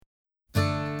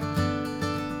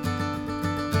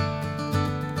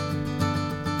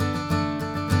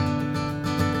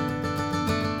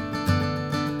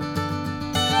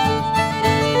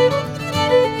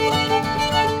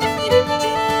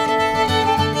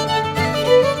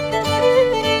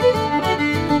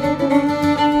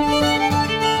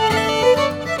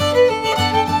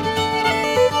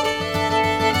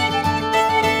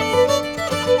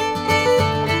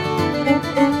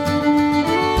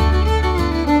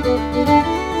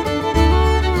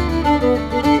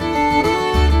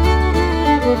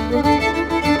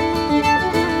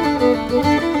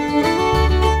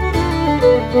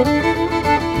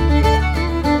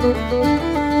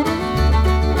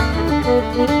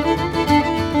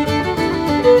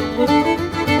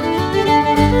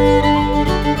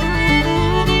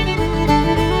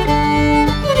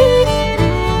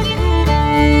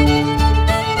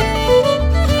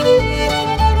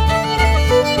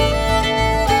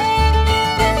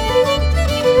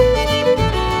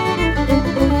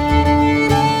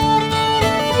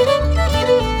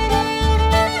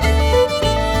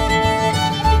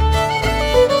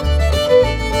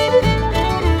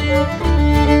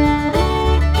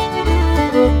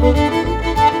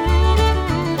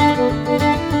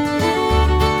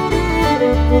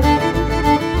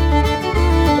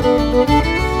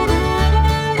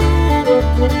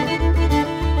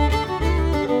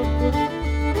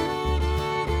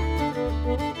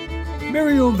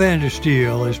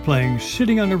Steele is playing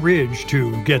Sitting on a Ridge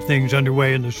to get things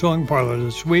underway in the Song Parlor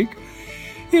this week.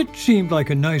 It seemed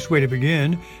like a nice way to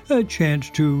begin, a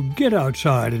chance to get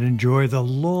outside and enjoy the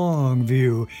long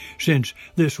view, since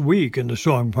this week in the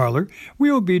Song Parlor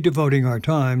we'll be devoting our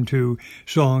time to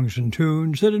songs and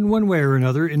tunes that in one way or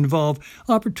another involve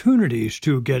opportunities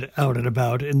to get out and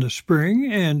about in the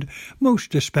spring and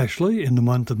most especially in the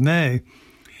month of May.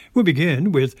 We'll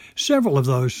begin with several of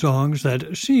those songs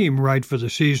that seem right for the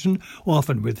season,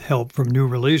 often with help from new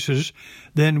releases.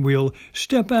 Then we'll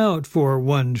step out for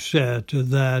one set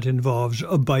that involves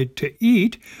a bite to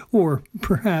eat, or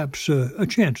perhaps a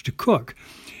chance to cook.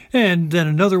 And then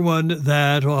another one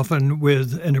that, often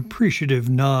with an appreciative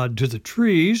nod to the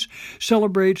trees,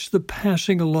 celebrates the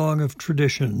passing along of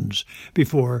traditions,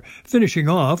 before finishing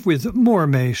off with more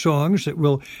May songs that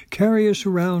will carry us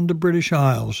around the British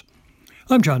Isles.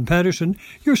 I'm John Patterson,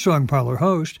 your Song Parlor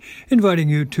host, inviting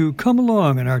you to come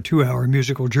along on our 2-hour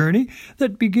musical journey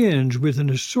that begins with an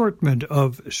assortment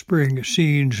of spring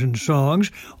scenes and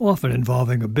songs, often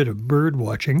involving a bit of bird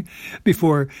watching,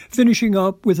 before finishing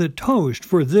up with a toast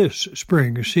for this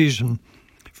spring season.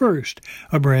 First,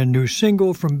 a brand new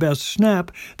single from Beth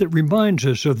Snap that reminds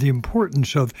us of the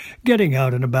importance of getting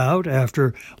out and about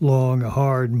after long,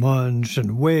 hard months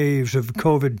and waves of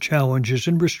COVID challenges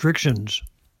and restrictions.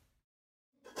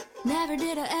 Never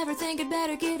did I ever think I'd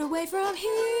better get away from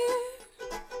here,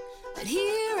 but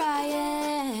here I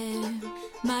am.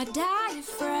 My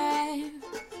diaphragm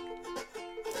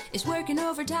is working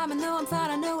overtime, and though I'm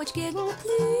fine, I know it's getting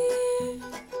clear.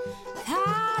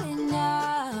 Hot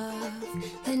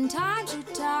enough, and times are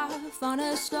tough on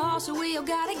us all, so we all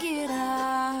gotta get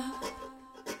up.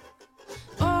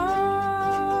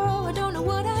 Oh, I don't know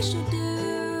what I should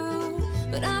do,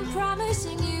 but I'm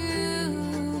promising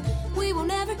you we will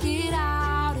never get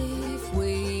out if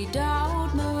we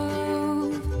don't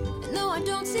move. And no, I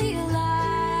don't see a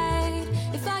light.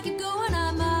 If I keep going,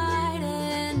 I might.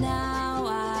 And now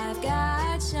I've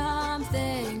got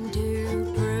something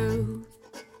to prove.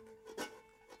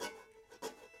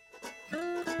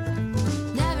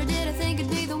 Never did I think I'd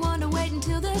be the one to wait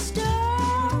until the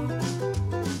storm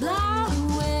blow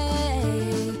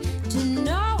away to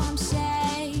know I'm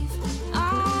safe.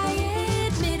 I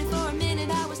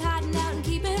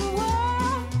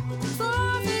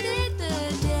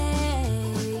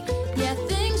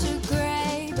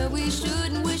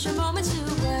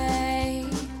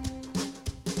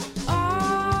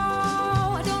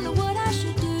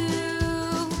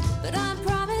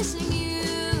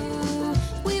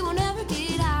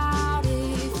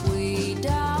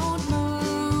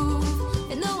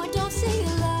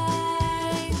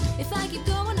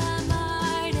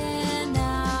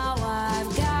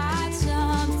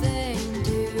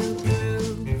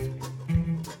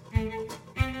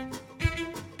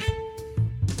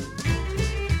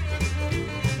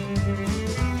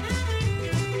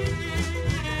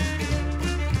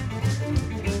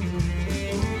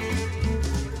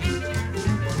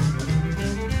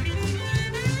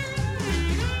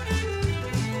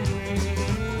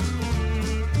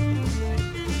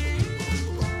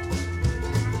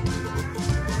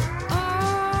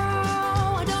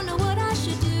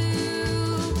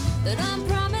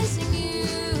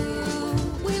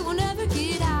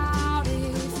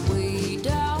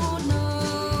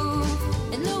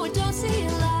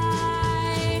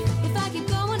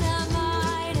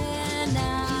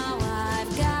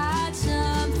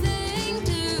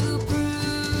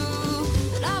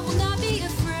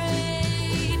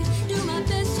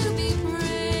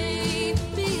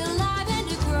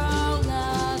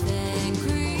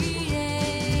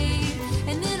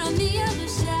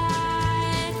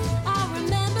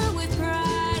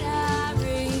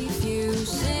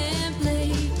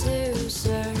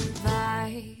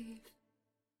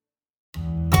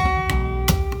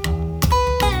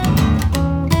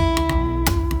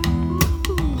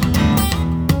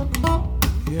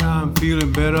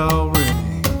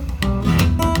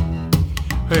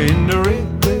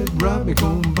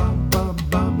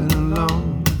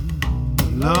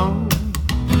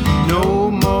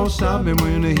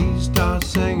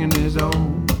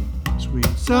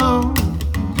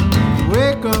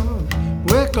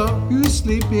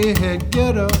sleepyhead,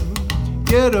 get up,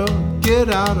 get up, get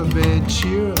out of bed,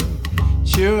 cheer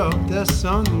up, that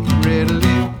sun ready to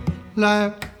live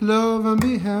life, love and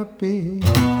be happy.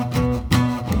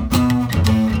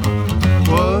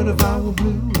 What if I were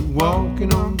blue,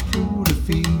 walking on through the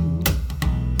field,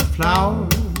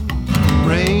 flowers,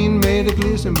 rain made it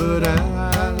glisten, but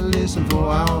I listen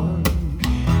for hours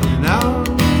and hours.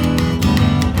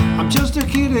 I'm just a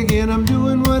kid again, I'm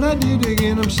doing what I did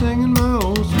again, I'm singing my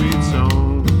old sweet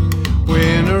song.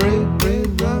 When a red,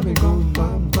 red rabbit goes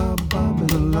bob, bob,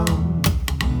 bobbing along.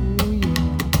 Oh, yeah.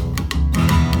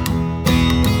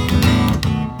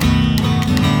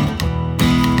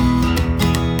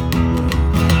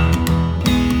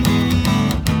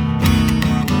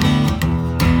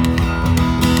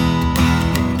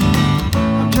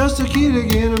 I'm just a kid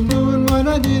again, I'm doing what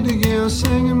I did again, I'm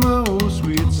singing my old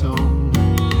sweet song.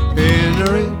 And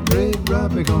a red, red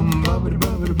rabbit come bobbity,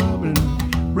 bobbity,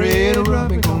 bobbity. Red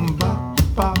rabbit come bop,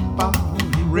 bop, bop.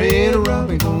 Red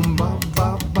rabbit come bop,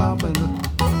 bop, bobbing.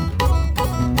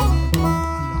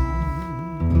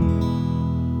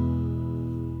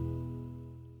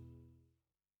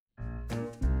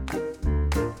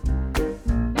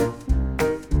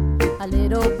 A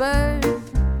little bird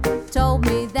told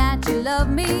me that you love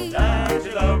me. That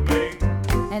you love me.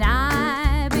 And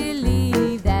I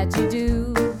believe that you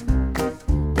do.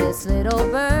 This little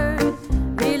bird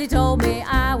really told me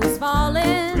I was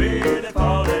falling. Really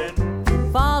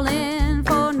Falling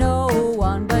for no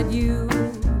one but you.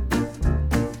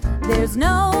 There's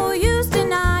no use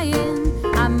denying,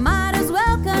 I might as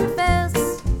well confess.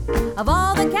 Of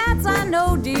all the cats I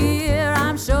know, dear,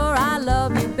 I'm sure I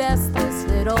love you best. This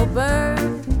little bird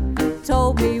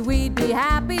told me we'd be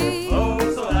happy. Oh,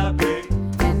 so happy.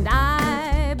 And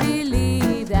I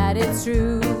believe that it's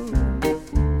true.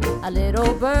 A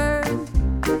little bird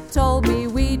told me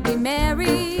we'd be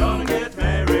married. Gonna get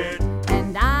married.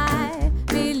 And I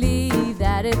believe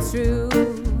that it's true.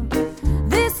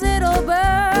 This little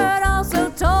bird also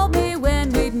told me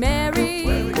when we'd marry,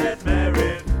 When we get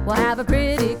married. we'll have a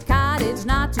pretty cottage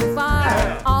not too far,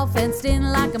 Yeah. all fenced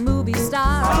in like a movie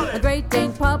star. Solid. A Great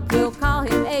Dane pup, we'll call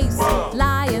him Ace, Whoa.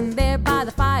 lying there by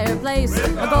the fireplace.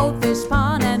 Ringo. A goldfish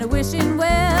pond and a wishing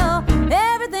well.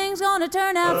 Everything's gonna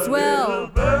turn out A swell. little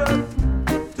bird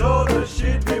told us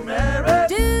she'd be married.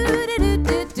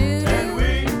 Do-do-do-do-do. And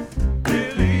we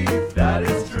believe that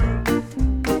it's true.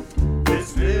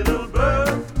 This little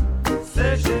bird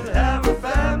says she'll have a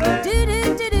family.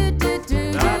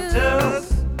 Do-do-do-do-do-do. Now tell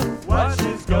us what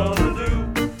she's gonna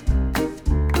do.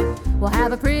 We'll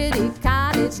have a pretty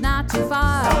cottage not too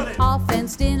far, Solid. all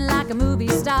fenced in like a movie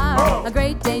star. Oh. A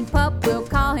Great Dane pup, we'll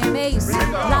call him Ace,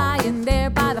 Ringo. lying there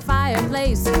by the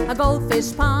fireplace. A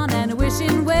goldfish pond and a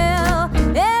wishing well.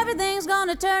 Everything's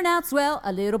gonna turn out swell.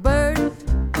 A little bird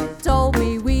told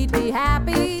me we'd be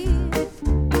happy,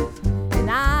 and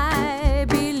I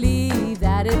believe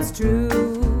that it's true.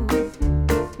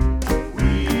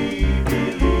 We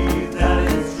believe that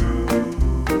it's true.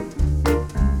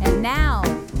 And now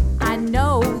I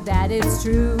know that it's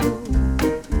true.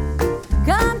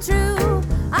 Come true,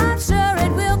 I'm sure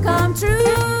it will come true.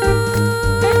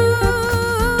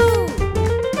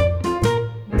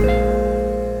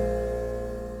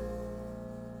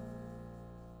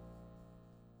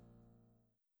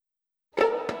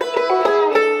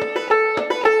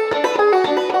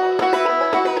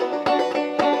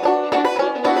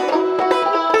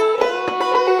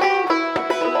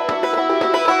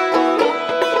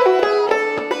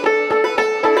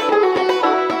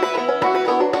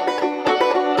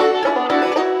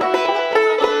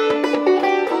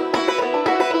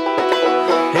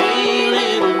 Hey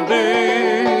little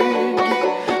bird,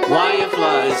 why you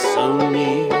fly so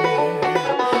near?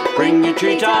 Bring your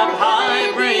treetop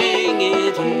high, bring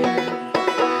it here.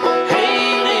 Hey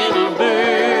little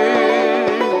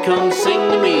bird, come sing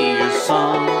to me your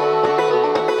song.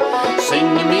 Sing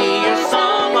to me your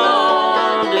song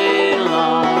all day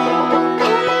long.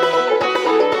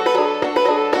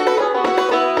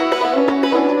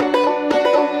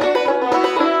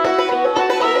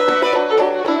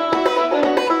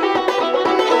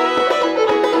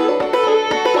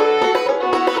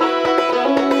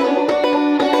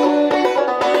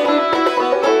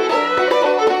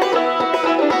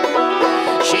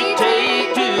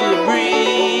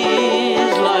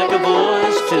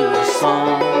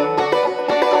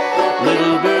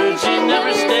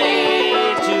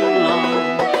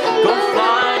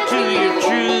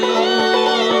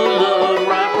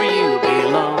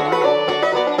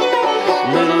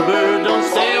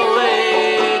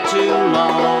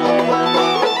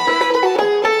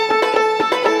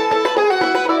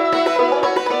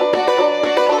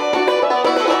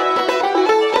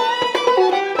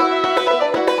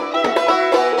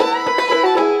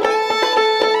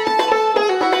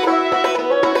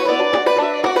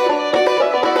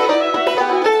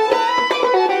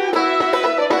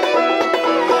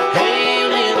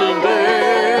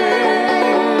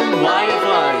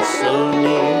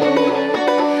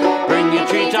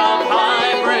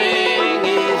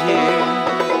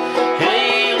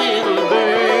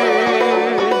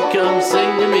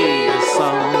 sing to me a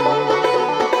song.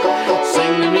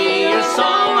 Sing to me your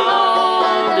song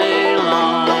all day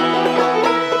long.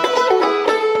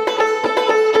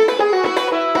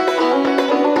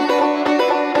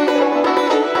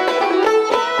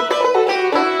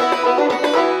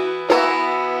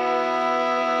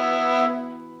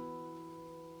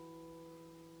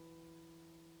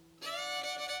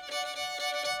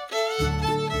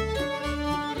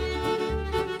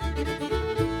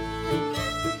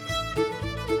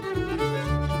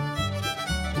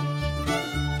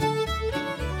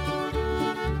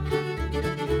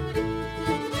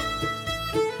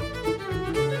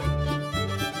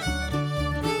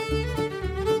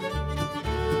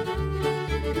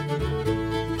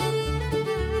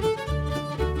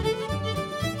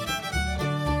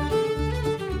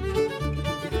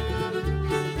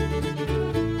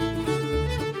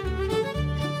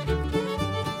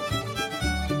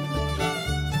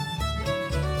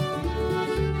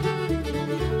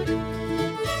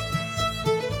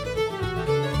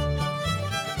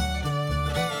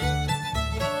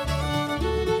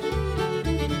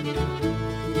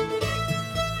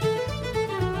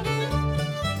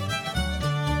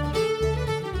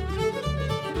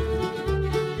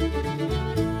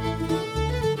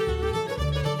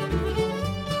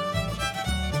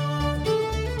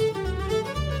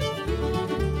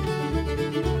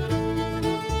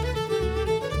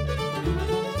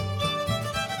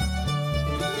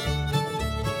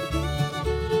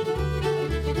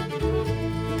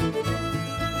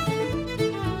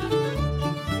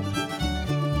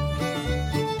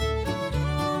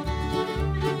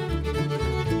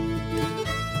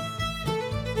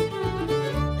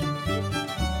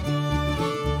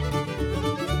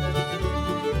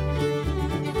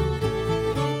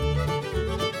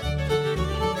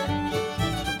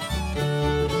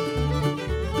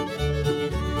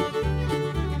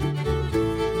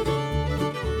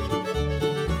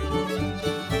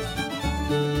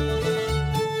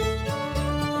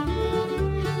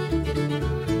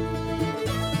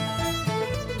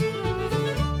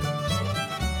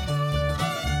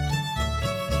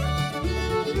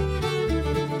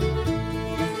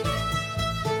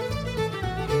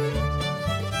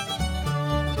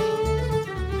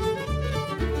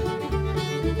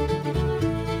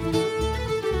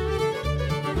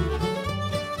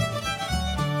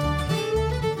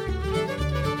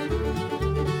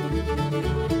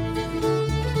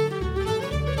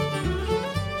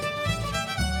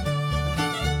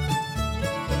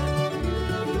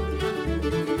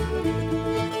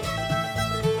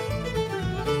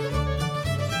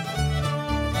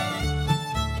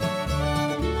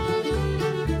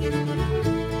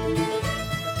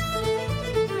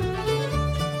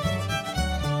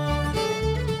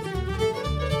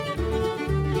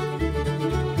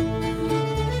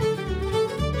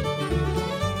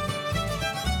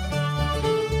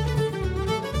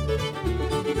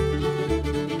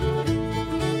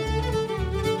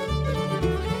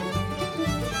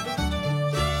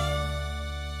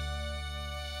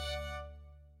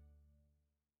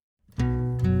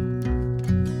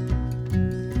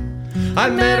 I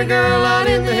met a girl out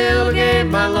in the hill who gave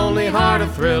my lonely heart a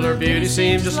thrill. Her beauty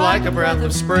seemed just like a breath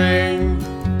of spring.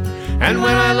 And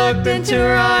when I looked into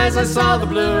her eyes, I saw the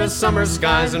bluest summer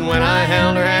skies. And when I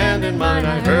held her hand in mine,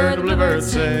 I heard a bluebird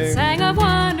sing. Sang of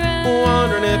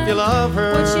Wondering if you love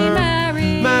her. would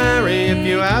she Marry if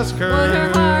you ask her. Would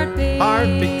her heart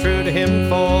be true to him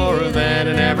for then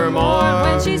and evermore.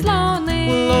 when she's lonely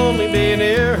Be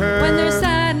near her. when there's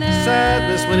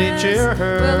sadness will he cheer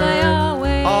her. will they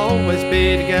Always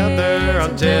be together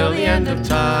until the end of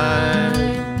time.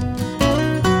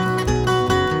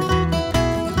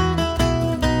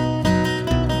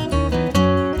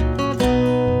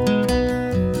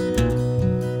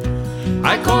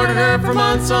 I courted her for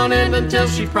months on end until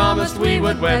she promised we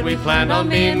would wed. We planned on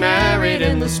being married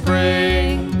in the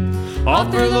spring. All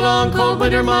through the long cold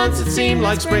winter months it seemed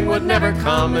like spring would never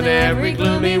come. And every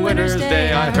gloomy winter's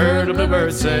day I heard a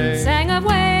bluebird sing. Sang of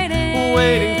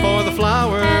Waiting for the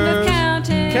flowers and of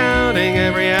counting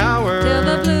every hour till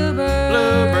the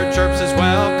bluebird chirps his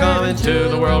welcome into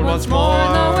the world once more.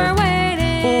 Though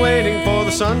we're waiting for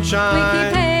the sunshine, we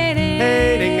keep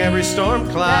hating every storm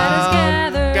cloud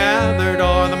that is gathered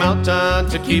o'er the mountain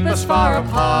to keep us far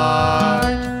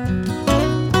apart.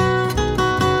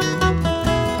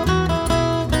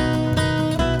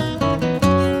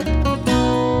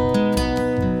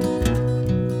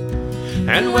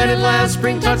 And when at last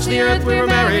spring touched the earth, we were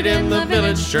married in the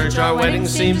village church. Our wedding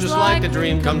seemed just like a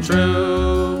dream come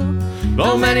true.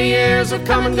 Though many years have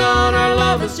come and gone, our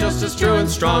love is just as true and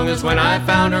strong as when I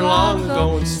found her long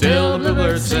ago. And still the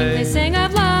bluebirds sing. They sing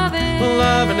of loving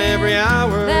loving every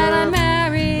hour. that I'm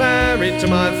Married to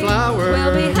my flower.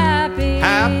 We'll be happy,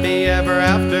 happy ever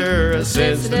after.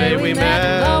 Since the day we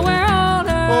met. Though we're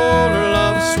Older,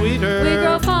 love sweeter. we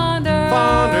grow fonder,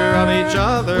 fonder of each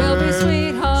other. We'll be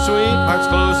sweethearts, sweethearts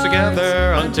close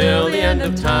together until the end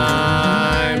of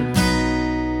time.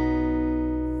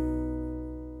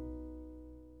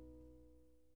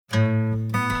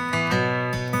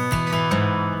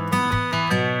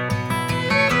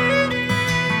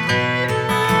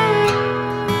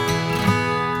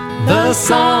 The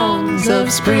songs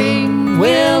of spring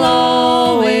will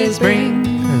always bring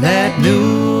that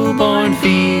newborn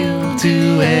feel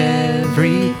to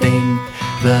everything.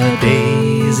 The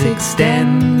days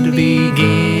extend,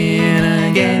 begin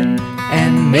again,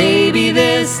 and maybe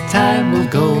this time will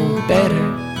go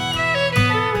better.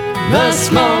 The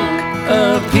smoke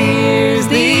appears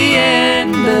the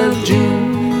end of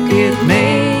June. It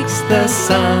makes the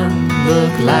sun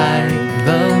look like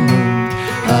the moon.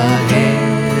 A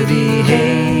heavy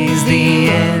haze, the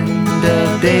end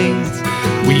of days.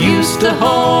 We used to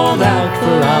hold out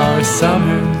for our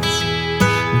summers,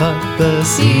 but the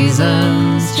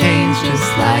seasons change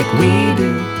just like we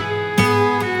do.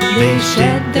 They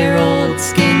shed their old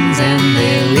skins and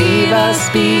they leave us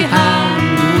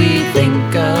behind. We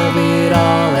think of it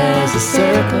all as a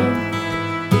circle.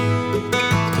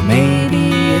 But maybe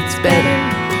it's better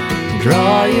to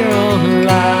draw your own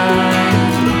line.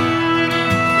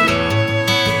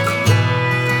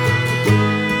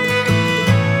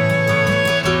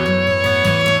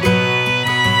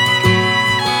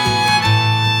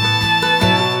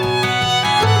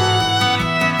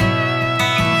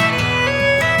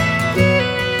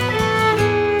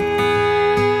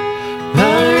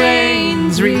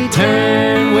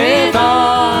 Return with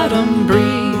autumn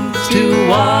breeze to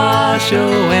wash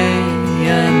away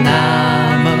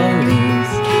anomalies.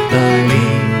 The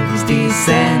leaves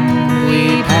descend,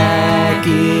 we pack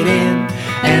it in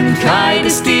and try to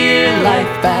steer life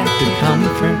back to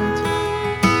comfort.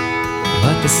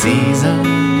 But the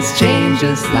seasons change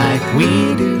just like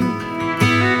we do.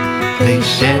 They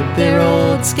shed their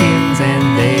old skins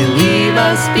and they leave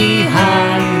us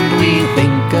behind. We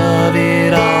think of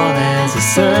it all as a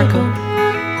circle,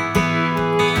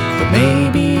 but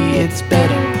maybe it's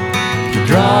better to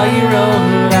draw your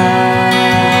own line.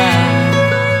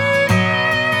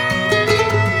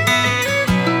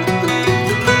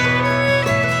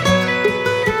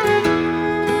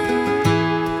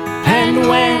 And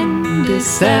when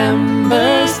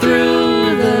December's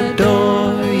through the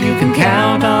door, you can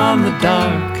count on the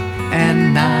dark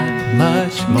and not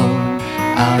much more.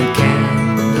 Our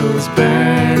candles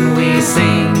burn, we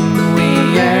sing, we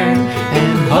yearn,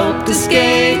 and hope to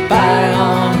skate by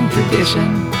on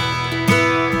tradition.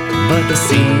 But the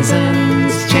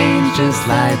seasons change just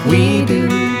like we do.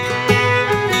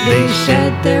 They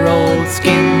shed their old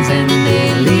skins and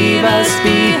they leave us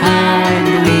behind.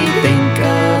 We think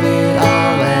of it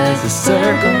all as a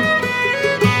circle,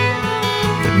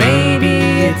 but maybe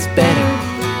it's better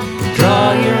to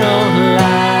draw your own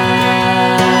line.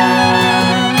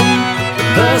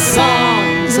 The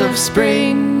songs of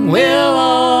spring will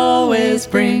always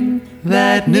bring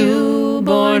that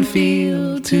newborn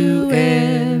feel to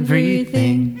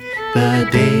everything. The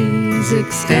days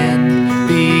extend,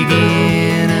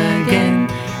 begin again,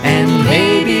 and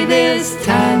maybe this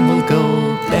time will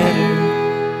go better.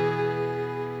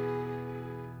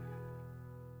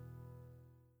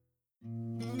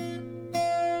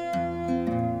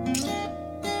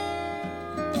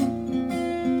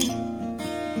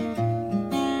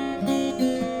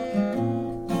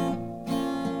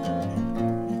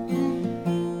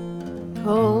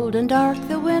 Cold and dark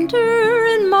the winter,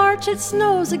 in March it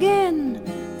snows again.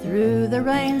 Through the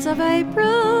rains of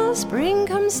April, spring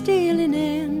comes stealing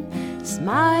in,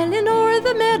 smiling o'er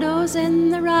the meadows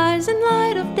in the rising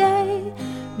light of day.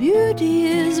 Beauty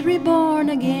is reborn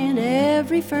again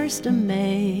every 1st of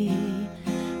May.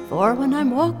 For when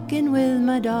I'm walking with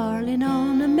my darling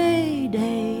on a May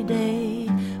Day day,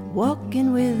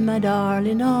 walking with my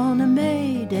darling on a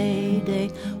May Day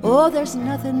day, oh, there's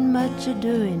nothing much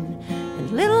a-doing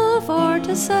and little for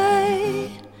to say.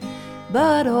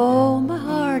 But oh, my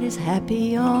heart is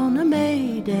happy on a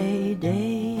May Day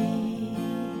day.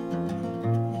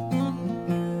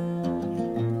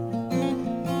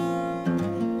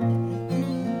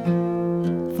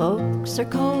 Folks are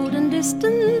cold and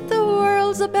distant, the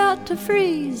world's about to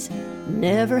freeze.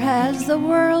 Never has the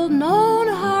world known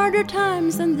harder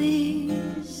times than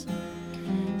these.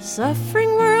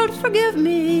 Suffering world, forgive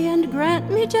me and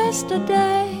grant me just a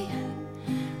day.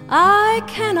 I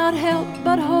cannot help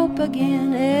but hope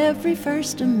again every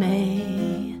 1st of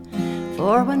May.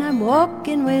 or when I'm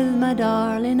walking with my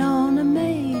darling on a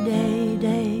May Day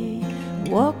day,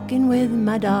 walking with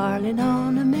my darling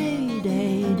on a May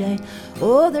Day day.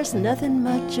 Oh, there's nothing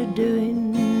much a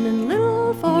doing and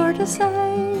little for to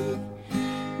say,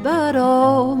 but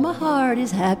oh, my heart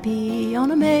is happy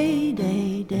on a May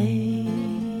Day day.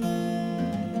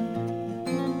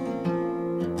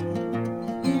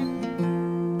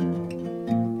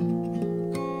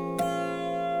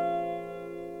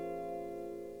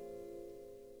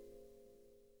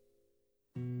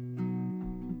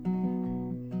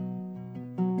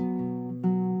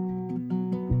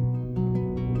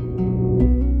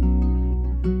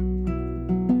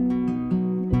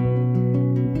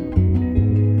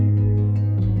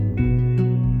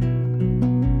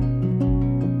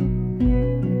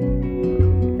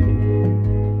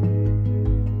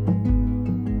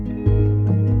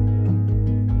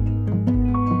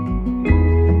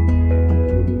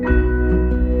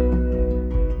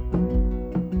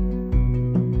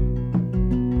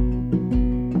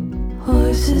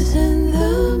 Horses in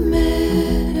the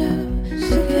meadow,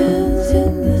 chickens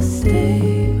in the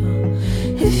stable.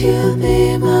 If you'll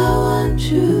be my one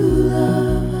true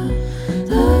love,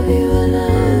 I'll love you and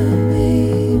I'll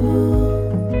be more.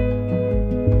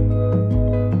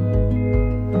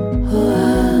 Oh,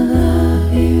 I'll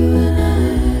love you when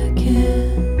I can.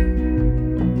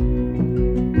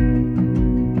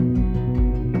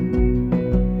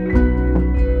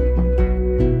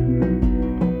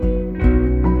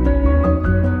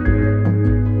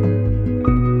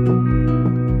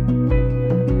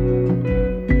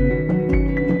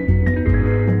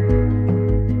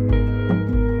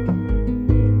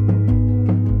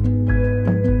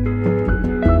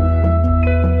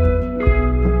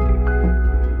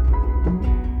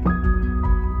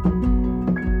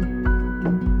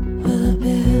 We'll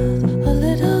build a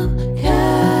little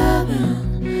cabin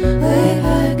way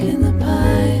back in the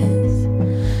pines.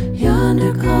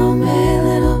 Yonder call me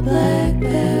little black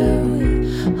bear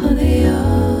with honey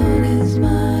on his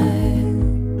mind.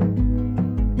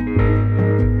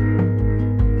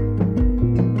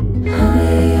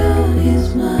 Honey on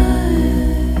his mind.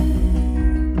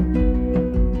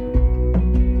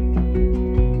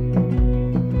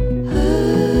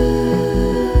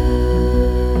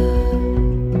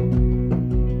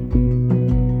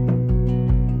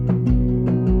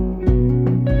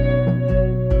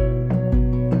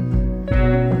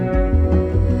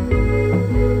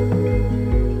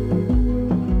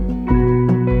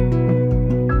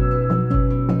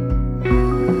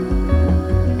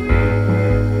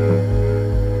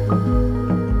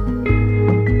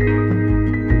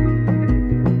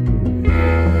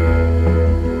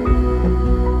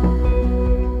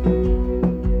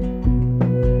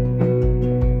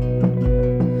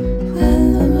 When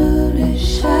the moon is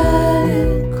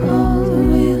shining, cold the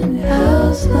wind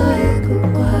howls like a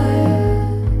choir.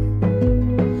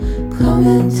 Come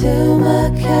into my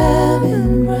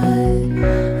cabin bright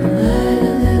and light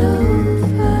a little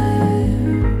fire.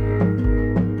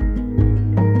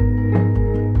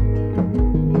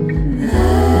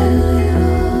 Light a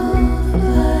little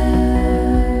fire.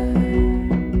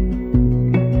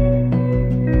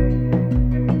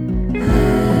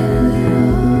 Light a little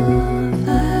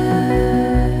fire.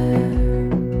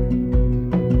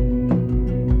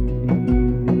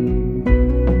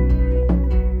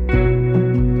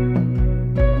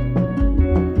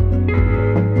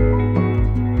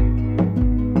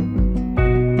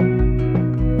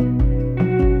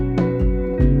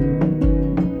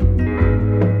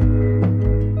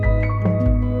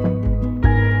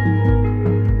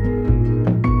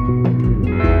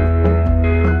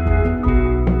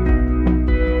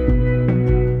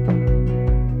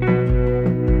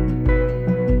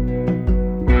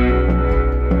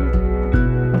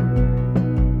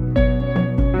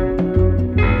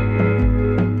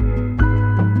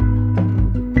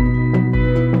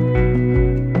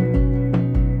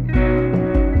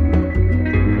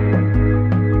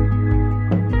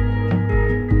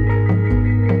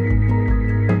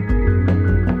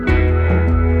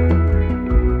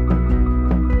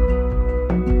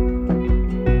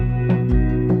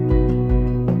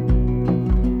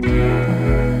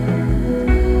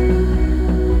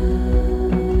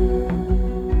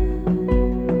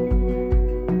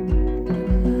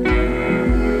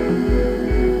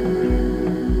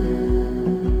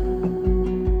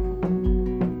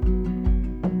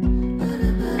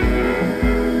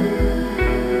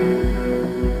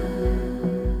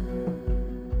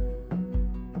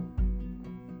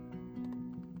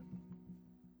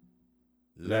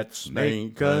 Let's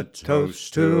make a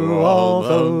toast to all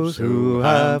those who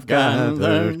have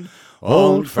gathered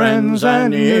Old friends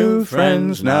and new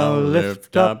friends, now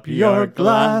lift up your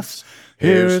glass.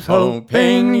 Here's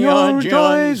hoping your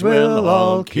joys will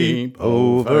all keep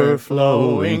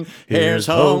overflowing. Here's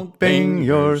hoping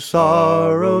your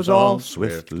sorrows all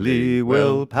swiftly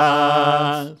will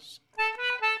pass.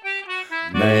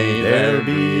 May there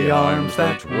be arms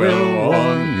that will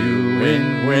warm you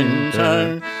in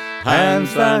winter,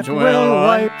 hands that will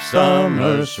wipe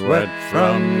summer sweat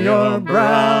from your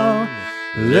brow,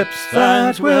 lips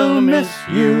that will miss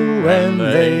you when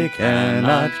they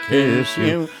cannot kiss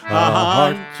you, a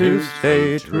heart to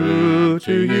stay true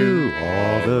to you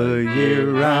all the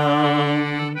year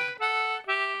round.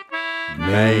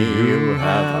 May you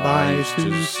have eyes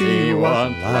to see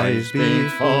what lies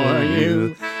before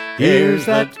you, ears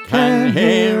that can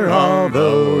hear all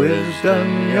the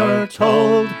wisdom you're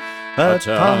told, a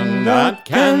tongue that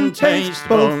can taste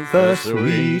both the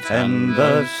sweet and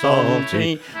the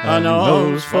salty, a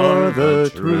nose for the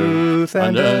truth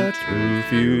and a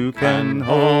truth you can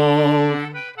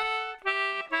hold.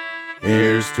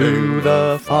 Here's to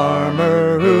the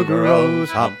farmer who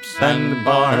grows hops and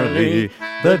barley,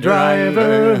 the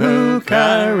driver who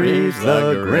carries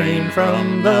the grain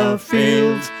from the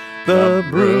fields, the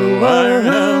brewer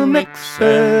who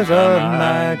mixes a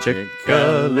magic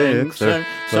elixir,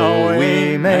 so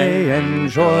we may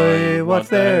enjoy what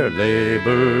their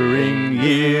laboring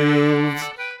yields.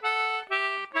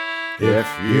 If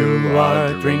you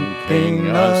are drinking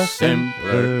a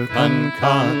simpler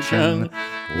concoction,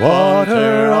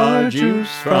 water or juice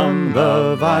from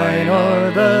the vine or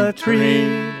the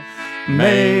tree,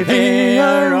 may the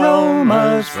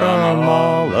aromas from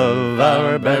all of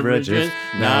our beverages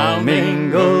now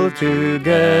mingle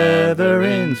together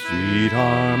in sweet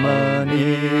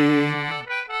harmony.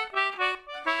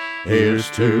 Here's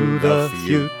to the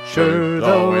future,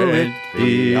 though it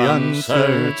be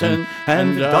uncertain,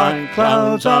 and dark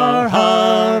clouds are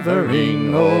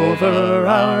hovering over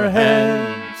our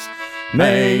heads.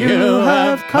 May you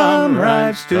have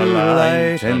comrades to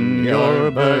lighten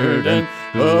your burden,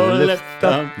 who lift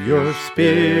up your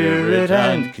spirit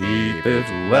and keep it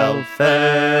well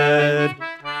fed.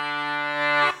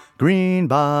 Green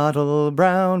bottle,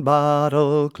 brown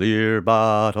bottle, clear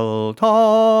bottle,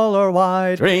 tall or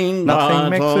wide. Green nothing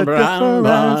makes a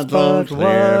difference but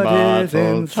what is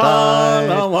inside.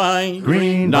 Tall or wide.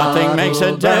 Green nothing makes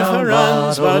a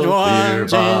difference but what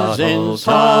is inside.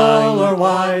 Tall or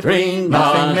wide. Green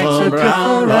nothing makes a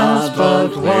difference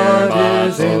but what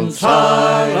is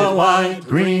inside. Tall or wide.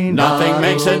 Green nothing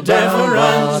makes a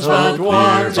difference but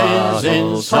what is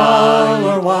inside. Tall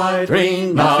or wide.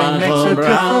 Green nothing makes a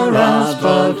difference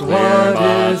but what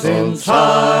is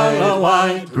inside. A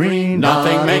white, green,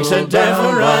 nothing makes a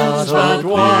difference but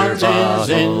what is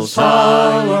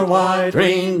inside. Or white,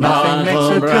 green, nothing makes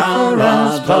a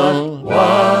difference but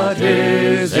what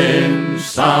is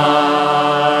inside.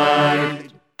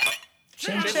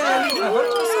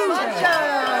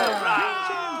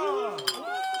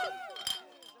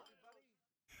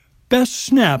 Bess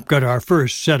Snap got our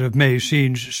first set of May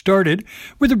scenes started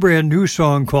with a brand new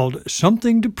song called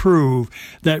Something to Prove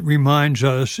that reminds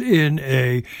us in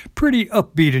a pretty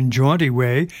upbeat and jaunty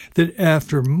way that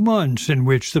after months in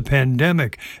which the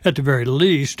pandemic, at the very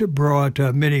least, brought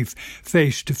many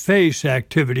face-to-face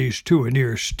activities to a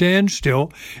near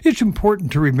standstill, it's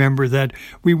important to remember that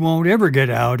we won't ever get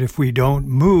out if we don't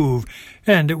move,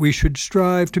 and that we should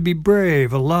strive to be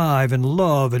brave, alive, and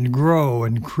love and grow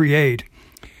and create.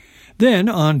 Then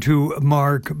on to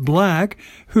Mark Black,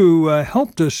 who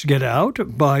helped us get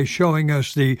out by showing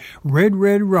us the Red,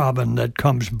 Red Robin that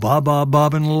comes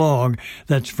bobbin' along.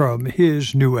 That's from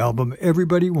his new album,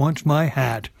 Everybody Wants My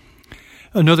Hat.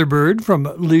 Another bird from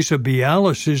Lisa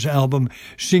Bialis' album,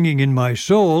 Singing in My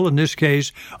Soul, in this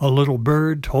case, A Little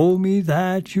Bird Told Me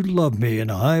That You Love Me,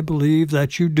 and I Believe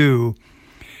That You Do.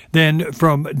 Then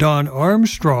from Don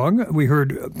Armstrong, we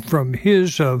heard from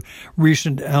his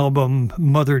recent album,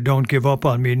 Mother Don't Give Up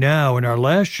on Me Now, in our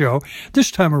last show.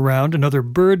 This time around, another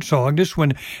bird song. This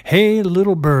one, Hey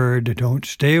Little Bird, Don't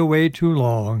Stay Away Too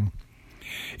Long.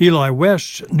 Eli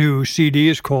West's new CD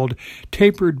is called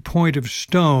Tapered Point of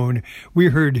Stone. We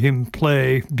heard him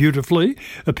play beautifully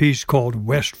a piece called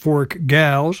West Fork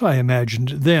Gals. I imagined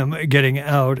them getting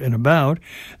out and about.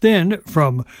 Then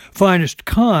from Finest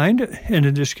Kind, and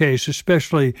in this case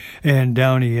especially Ann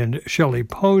Downey and Shelley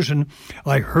Posen,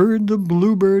 I Heard the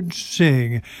Bluebirds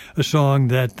Sing, a song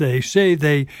that they say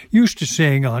they used to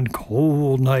sing on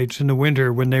cold nights in the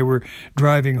winter when they were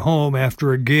driving home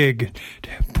after a gig,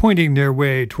 pointing their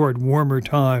way toward warmer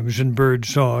times and bird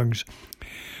songs.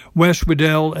 Wes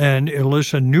Waddell and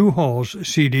Alyssa Newhall's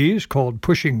CD is called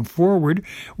Pushing Forward.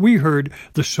 We heard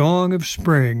The Song of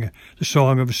Spring. The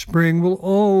Song of Spring will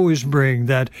always bring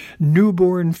that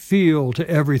newborn feel to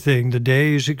everything. The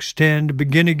days extend,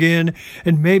 begin again,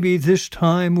 and maybe this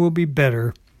time will be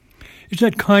better. It's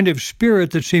that kind of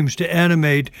spirit that seems to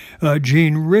animate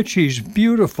Jean Ritchie's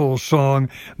beautiful song,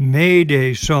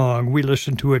 Mayday Song. We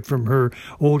listened to it from her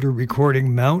older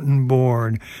recording, Mountain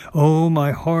Born. Oh,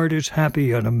 my heart is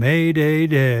happy on a Mayday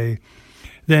day.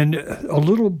 Then a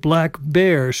little black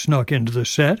bear snuck into the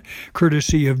set,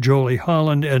 courtesy of Jolie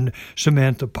Holland and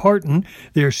Samantha Parton.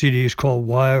 Their CD is called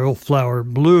Wildflower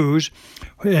Blues.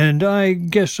 And I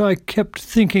guess I kept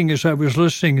thinking as I was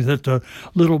listening that the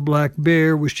little black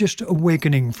bear was just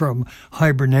awakening from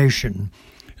hibernation.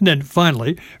 And then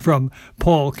finally, from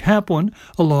Paul Kaplan,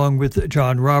 along with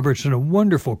John Roberts and a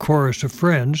wonderful chorus of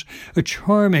friends, a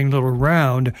charming little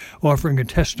round offering a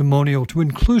testimonial to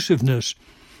inclusiveness.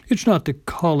 It's not the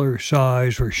color,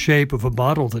 size, or shape of a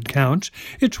bottle that counts.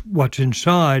 It's what's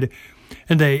inside.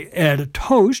 And they add a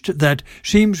toast that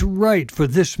seems right for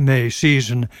this May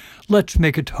season. Let's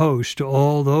make a toast to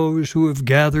all those who have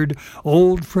gathered,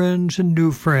 old friends and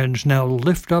new friends. Now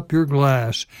lift up your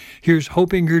glass. Here's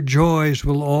hoping your joys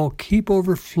will all keep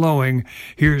overflowing.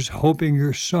 Here's hoping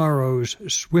your sorrows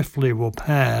swiftly will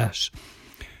pass.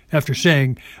 After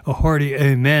saying a hearty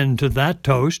amen to that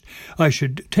toast, I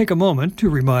should take a moment to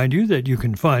remind you that you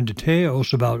can find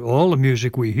details about all the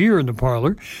music we hear in the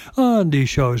parlor on the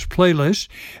show's playlist,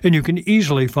 and you can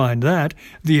easily find that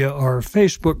via our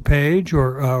Facebook page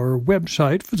or our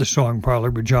website for the Song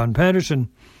Parlor with John Patterson.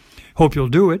 Hope you'll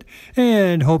do it,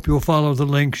 and hope you'll follow the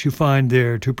links you find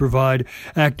there to provide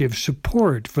active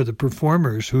support for the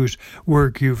performers whose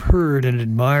work you've heard and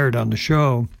admired on the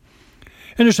show.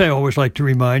 And as I always like to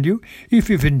remind you, if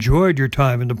you've enjoyed your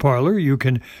time in the parlor, you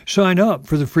can sign up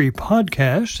for the free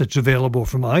podcast that's available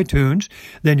from iTunes.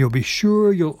 Then you'll be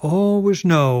sure you'll always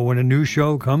know when a new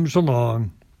show comes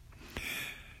along.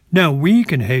 Now we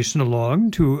can hasten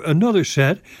along to another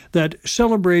set that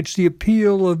celebrates the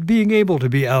appeal of being able to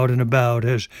be out and about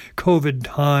as COVID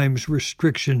times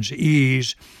restrictions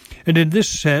ease. And in this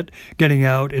set, getting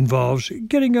out involves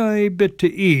getting a bit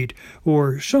to eat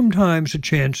or sometimes a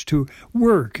chance to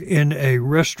work in a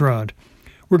restaurant.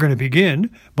 We're going to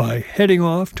begin by heading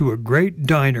off to a great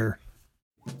diner.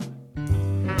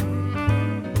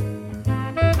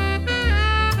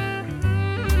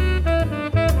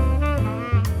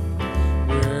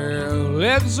 Well,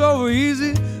 it's so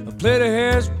easy. A plate of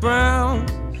hash browns.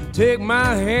 Take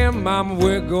my hand, mama,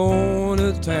 we're going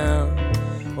to town.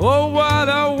 Oh, what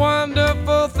a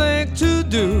wonderful thing to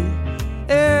do.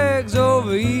 Eggs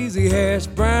over easy, hash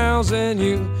browns and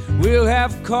you. We'll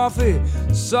have coffee,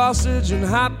 sausage, and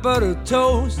hot butter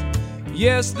toast.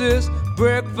 Yes, this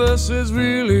breakfast is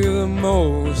really the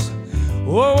most.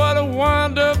 Oh, what a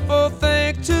wonderful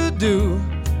thing to do.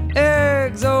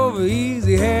 Eggs over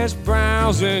easy, hash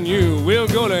browns and you. We'll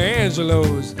go to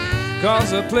Angelo's,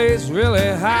 'cause the place really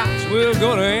hot. We'll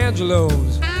go to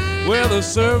Angelo's, where the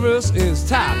service is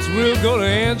tops. We'll go to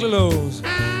Angelo's.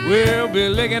 We'll be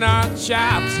licking our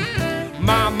chops.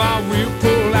 Mama, we'll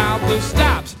pull out the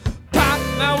stops. Pop,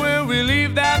 now when we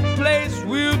leave that place,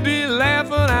 we'll be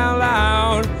laughing out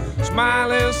loud.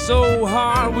 Smiling so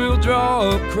hard, we'll draw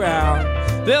a crowd.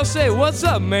 They'll say, "What's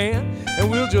up, man?" And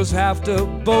we'll just have to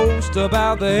boast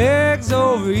about the eggs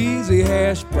over easy,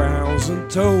 hash browns and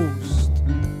toast.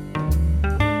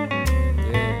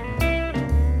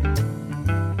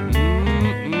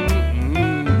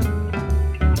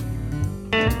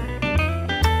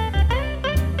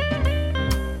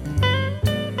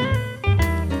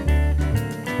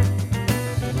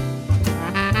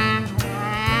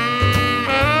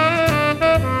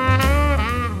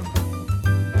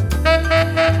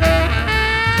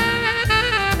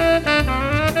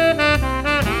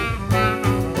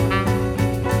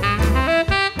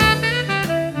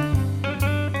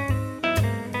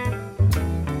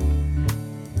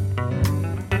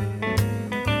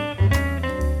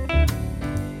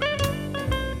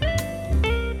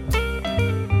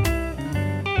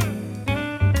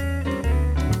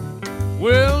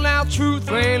 Well, now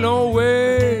truth ain't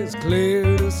always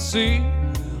clear to see.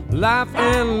 Life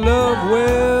and love,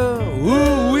 well,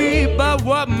 ooh-wee. But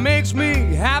what makes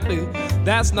me happy,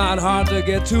 that's not hard to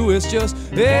get to. It's just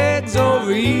eggs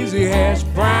over easy, hash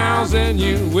browns and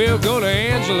you. We'll go to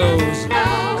Angelo's,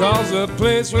 'cause the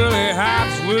place really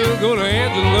hops. We'll go to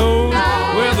Angelo's,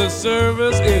 where the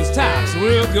service is tops.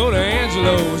 We'll go to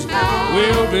Angelo's.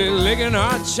 We'll be licking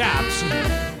our chops.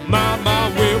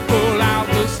 Mama, we'll pull out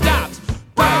the stops.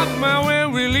 Papa,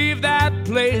 when we leave that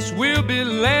place, we'll be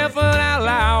laughing out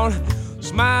loud.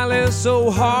 dress so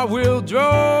hard we'll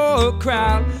draw a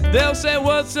crowd. They'll say,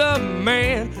 what's up,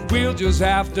 man? We'll just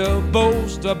have to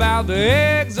boast about the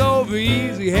eggs over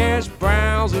easy, hash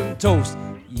browns and toast.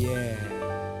 Yeah.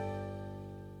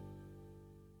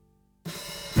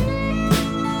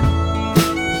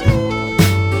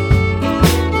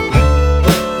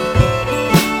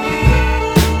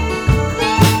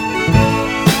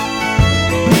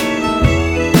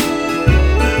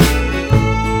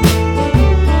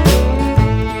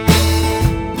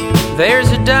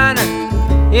 There's a diner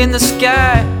in the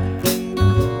sky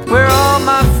where all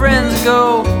my friends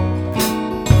go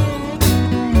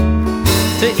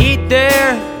to eat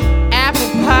their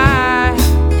apple pie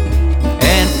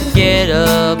and forget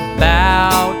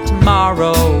about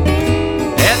tomorrow.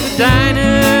 At the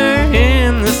diner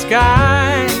in the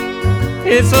sky,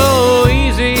 it's so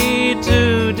easy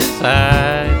to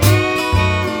decide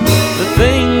the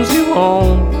things you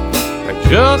want are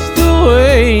just the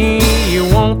way you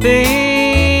want them.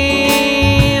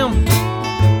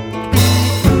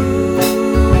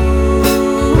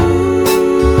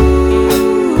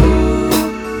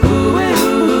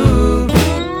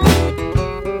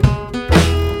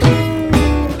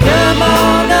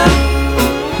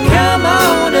 Come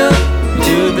on up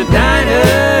to the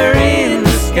diner in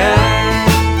the sky.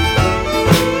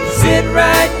 Sit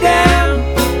right down,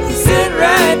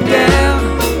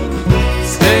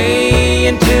 stay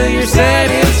until you're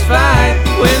satisfied.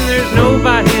 When there's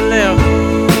nobody left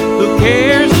who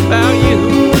cares about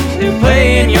you, they're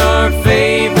playing your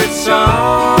favorite song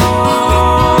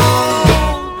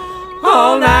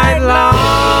all night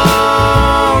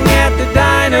long at the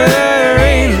diner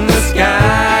in the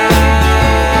sky.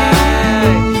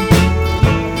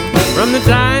 From the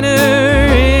diner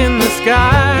in the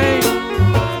sky,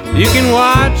 you can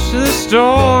watch the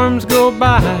storms go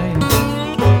by.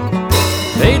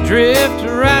 They drift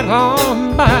right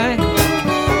on by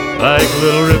like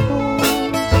little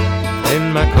ripples in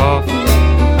my coffee.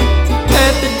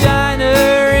 At the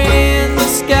diner in the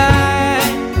sky,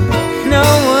 no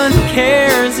one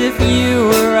cares if you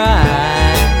or I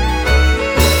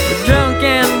are drunk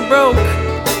and broke.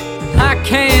 I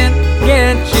can't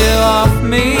get you off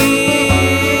me.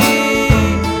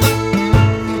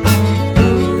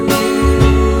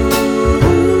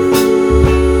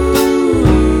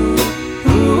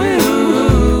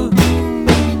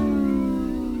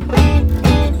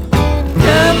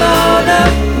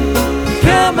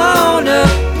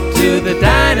 The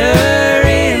diner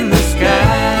in the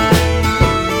sky.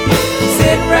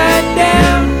 Sit right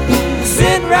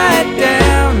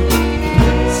down,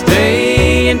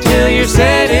 stay until you're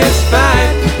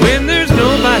satisfied. When there's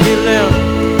nobody left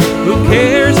who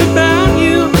cares about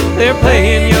you, they're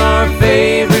playing your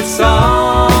favorite song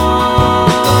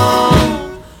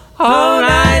all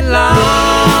night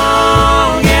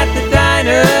long at the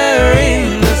diner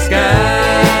in the sky.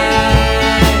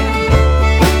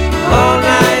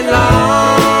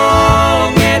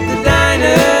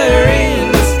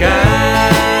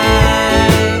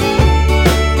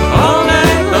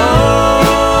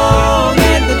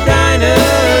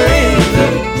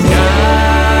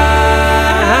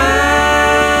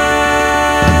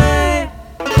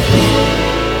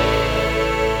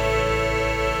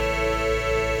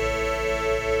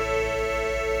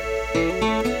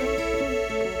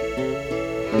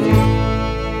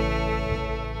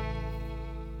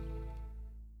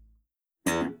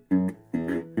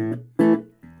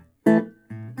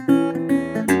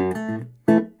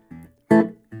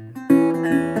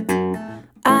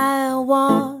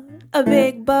 A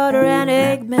big butter and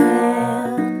egg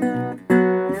man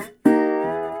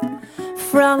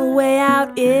from way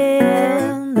out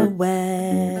in the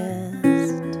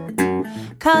west.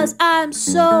 'Cause I'm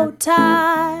so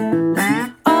tired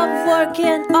of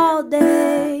working all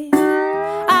day.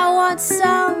 I want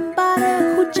somebody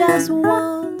who just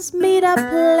wants me to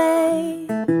play.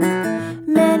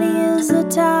 Many is the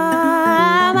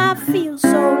time I feel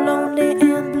so lonely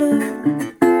and blue,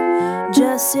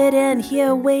 just sitting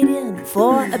here waiting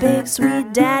for a big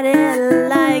sweet daddy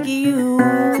like you.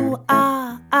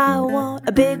 I want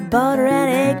a big butter and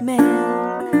egg man.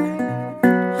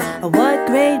 What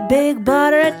great big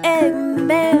butter and egg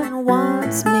man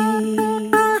wants me?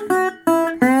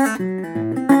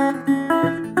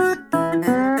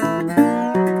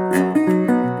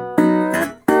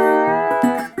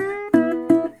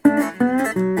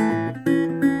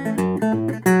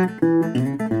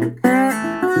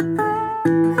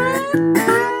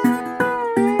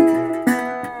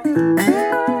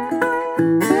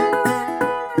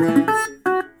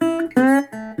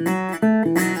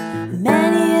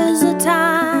 Many is the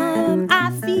time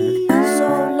I feel so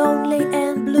lonely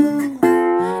and blue,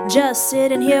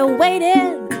 stand here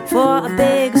waiting for a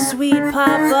big sweet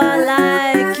papa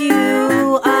like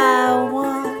you. I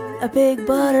want a big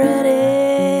buttered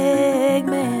egg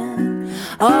man.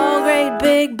 Oh, great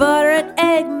big buttered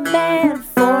egg man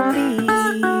for me.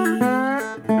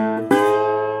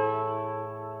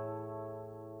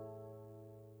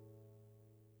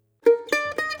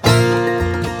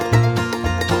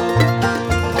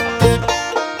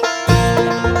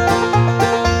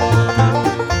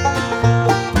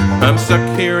 I'm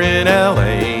stuck here in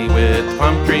LA with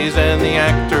palm trees and the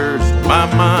actors. My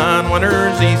mind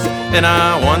wanders east and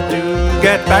I want to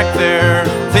get back there.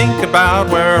 Think about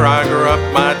where I grew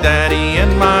up, my daddy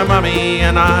and my mommy,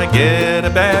 and I get a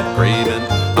bad craving.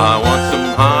 I want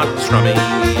some hot strummy.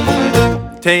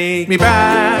 Take me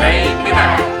back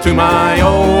to my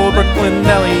old Brooklyn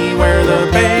deli where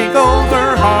the bagels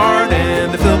are hard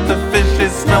and the filter fish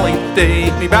is smelly.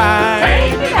 Take me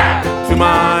back to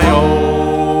my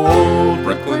old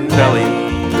Brooklyn deli.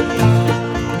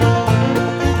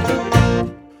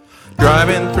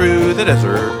 Driving through the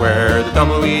desert where the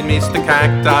tumbleweed meets the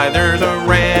cacti, there's a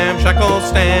ramshackle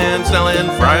stand selling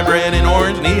fried bread in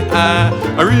orange knee-high.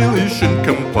 I really shouldn't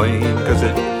complain cause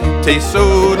it tastes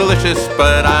so delicious,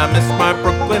 but I miss my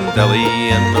Brooklyn deli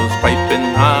and those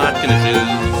piping hot finishes.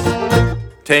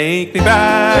 Take me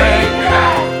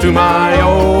back to my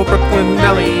old Brooklyn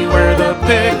deli where the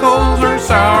pickles are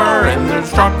sour and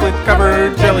there's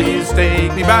chocolate-covered jellies.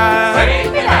 Take me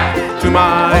back to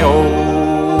my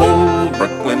old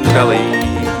Brooklyn deli.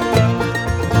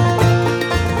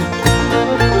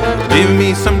 Give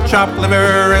me some chopped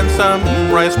liver and some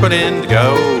rice pudding to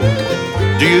go.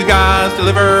 Do you guys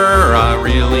deliver? I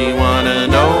really wanna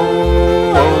know.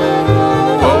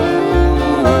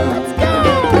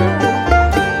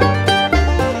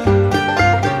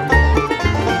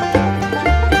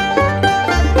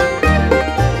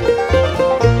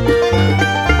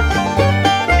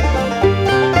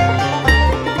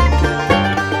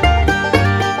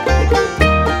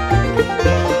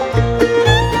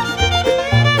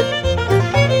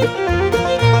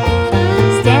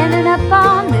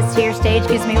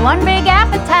 Gives me one big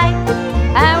appetite.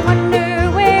 I wonder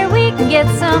where we can get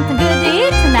something good to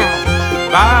eat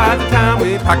tonight. By the time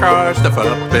we pack our stuff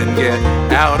up and get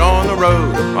out on the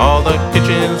road, all the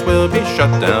kitchens will be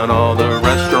shut down, all the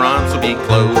restaurants will be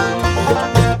closed.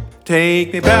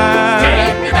 Take me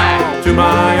back to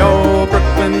my old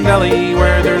Brooklyn deli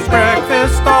where there's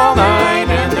breakfast all night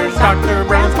and there's Dr.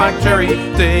 Brown's black cherry.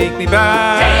 Take me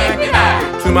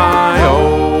back to my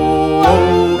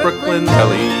old Brooklyn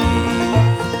deli.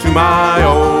 To my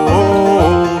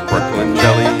old Brooklyn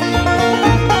deli.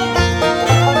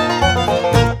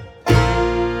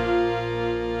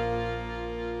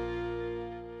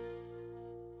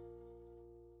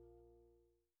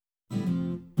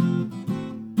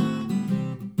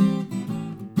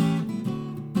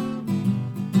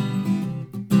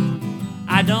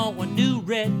 I don't want new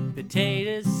red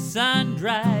potatoes,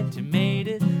 sun-dried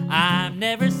tomatoes. I'm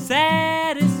never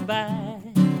satisfied.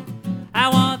 I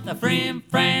want the frim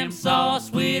sauce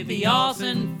with the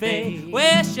awesome face,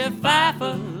 with a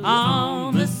Pfeiffer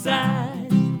on the side.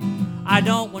 I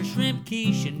don't want shrimp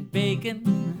quiche and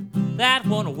bacon, that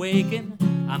won't awaken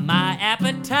my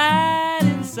appetite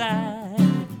inside.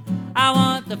 I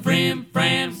want the frim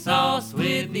sauce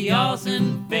with the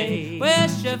awesome face,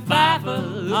 with a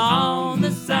Pfeiffer on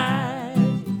the side.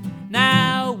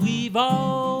 Now we've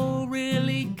all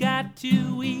really got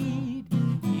to eat.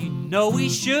 No, we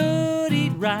should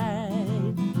eat right.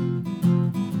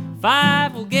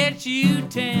 5 will get you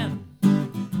 10.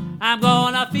 I'm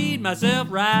gonna feed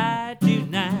myself right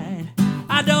tonight.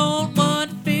 I don't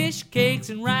want fish cakes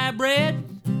and rye bread.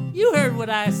 You heard what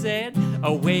I said.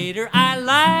 Oh, waiter, I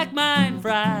like mine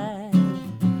fried.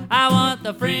 I want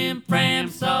the frim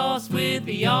sauce with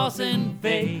the awesome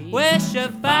face, with a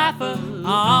Pfeiffer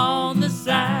on the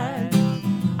side.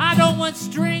 I don't want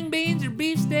string beans or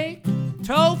beefsteak,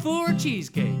 tofu or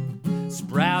cheesecake,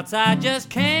 sprouts I just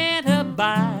can't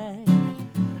abide.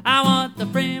 I want the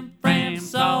frim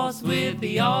sauce with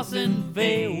the awesome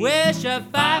face, with a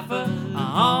Pfeiffer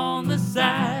on the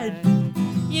side.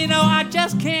 You know, I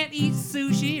just can't eat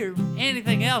sushi or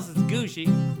anything else that's gushy.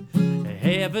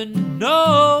 Heaven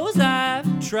knows I've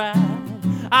tried.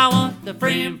 I want the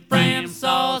frim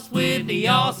sauce with the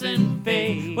awesome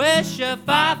face, with a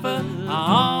Pfeiffer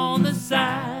on the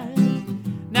side.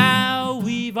 Now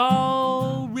we've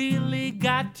all really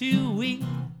got to eat.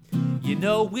 You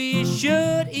know we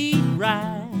should eat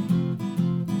right.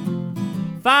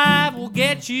 5 will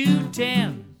get you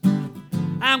 10.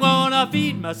 I'm gonna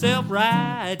feed myself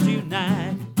right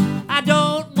tonight. I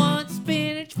don't want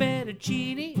spinach rich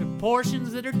fettuccine or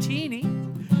portions that are teeny.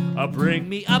 Bring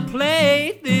me a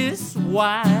plate this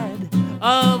wide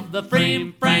of the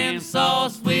frim fram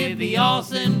sauce with the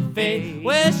awesome face.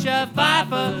 Wish a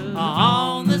Pfeiffer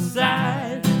on the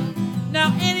side.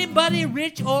 Now anybody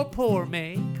rich or poor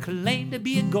may claim to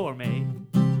be a gourmet.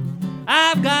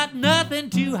 I've got nothing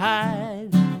to hide.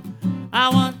 I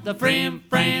want the frim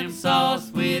fram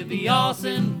sauce with the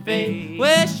awesome face.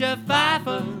 Wish a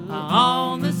Pfeiffer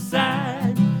on the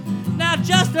side. Now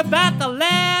just about the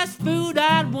last food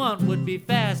I'd want would be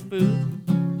fast food.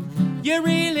 You're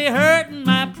really hurting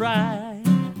my pride.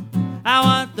 I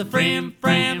want the frim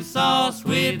fram sauce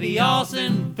with the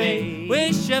awesome face.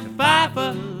 Wish a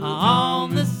Pfeiffer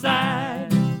on the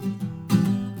side.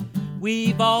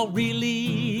 We've all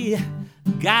really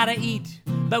gotta eat,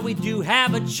 but we do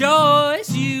have a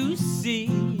choice, you see.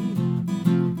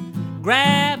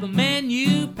 Grab a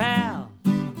menu, pal,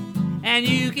 and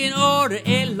you can order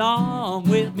along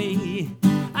with me.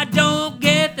 I don't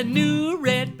get the new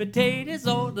red potatoes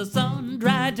or the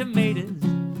sun-dried tomatoes.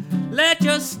 Let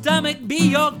your stomach be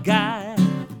your guide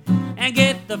and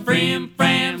get the frim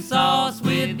fram sauce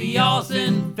with the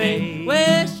awesome face.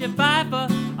 Wish a Pfeiffer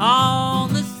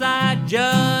on the side.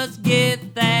 Just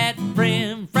get that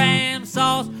frim fram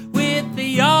sauce with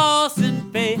the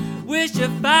awesome face. Wish a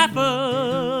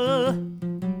Pfeiffer,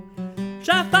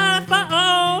 try Pfeiffer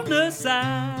on the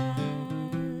side.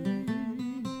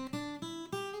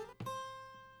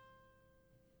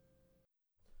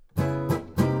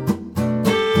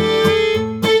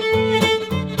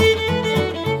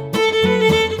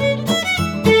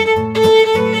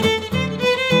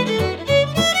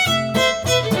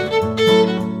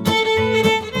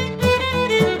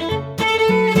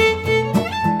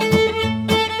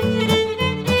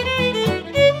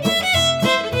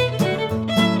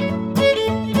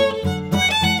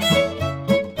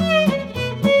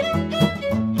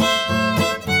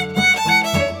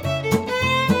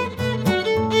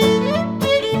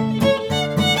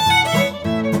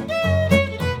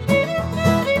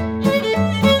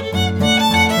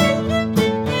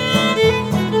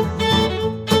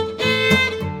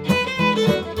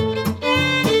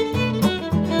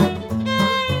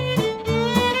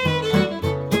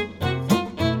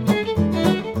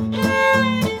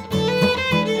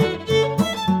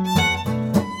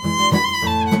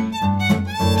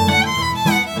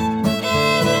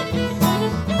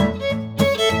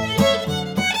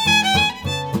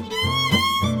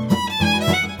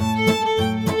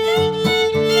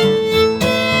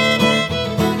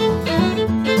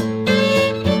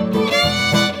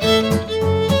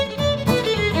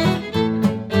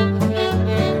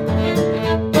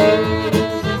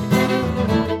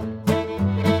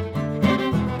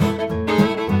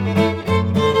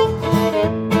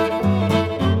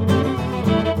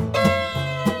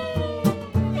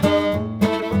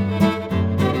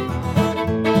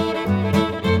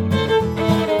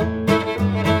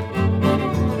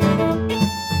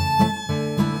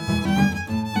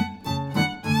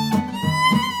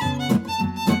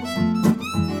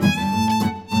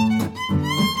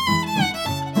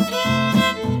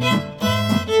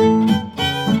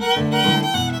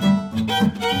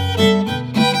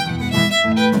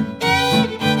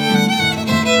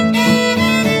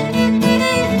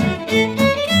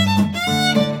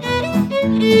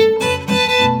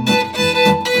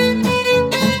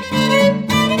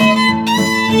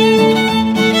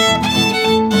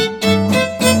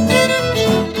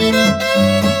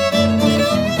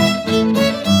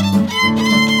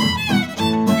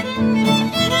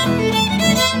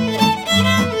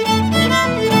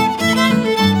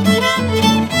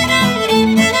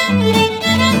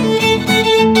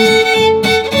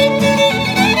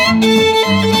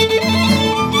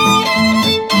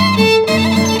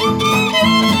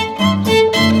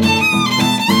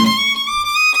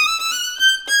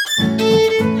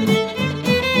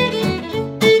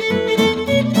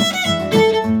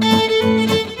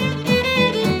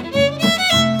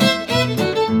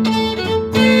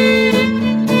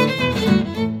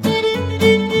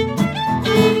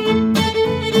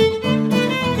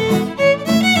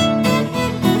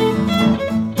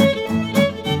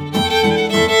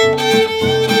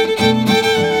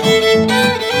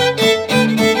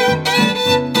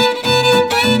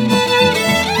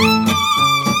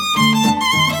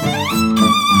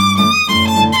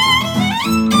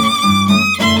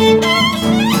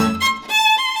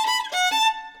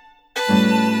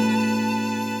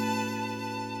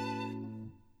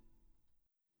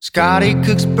 Scotty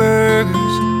cooks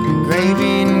burgers,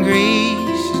 gravy and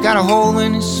grease. He's got a hole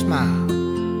in his smile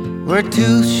where a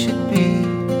tooth should be.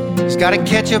 He's got a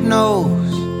ketchup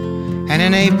nose and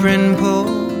an apron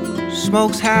pull.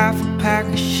 smokes half a pack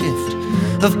a shift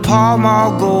of Pall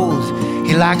Mall Gold.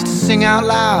 He likes to sing out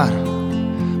loud.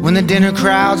 When the dinner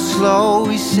crowd's slow,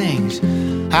 he sings,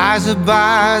 eyes that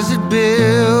buys, it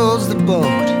builds the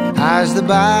boat. Eyes that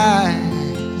buys,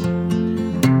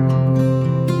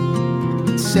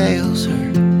 it sails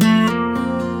her.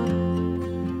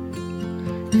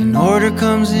 An order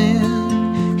comes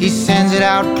in, he sends it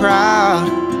out proud.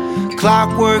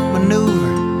 Clockwork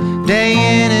maneuver, day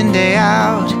in and day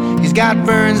out. He's got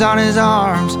burns on his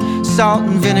arms, salt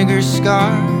and vinegar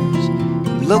scars.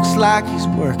 He looks like he's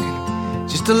working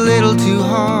just a little too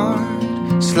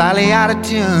hard, slightly out of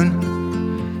tune.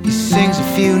 He sings a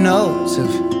few notes of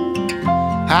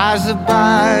eyes that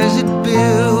buys, it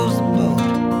builds the boat.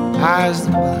 Eyes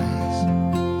that buys,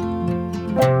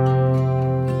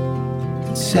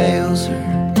 it sails her.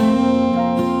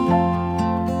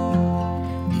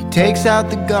 He takes out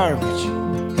the garbage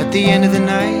at the end of the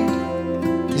night.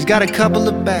 He's got a couple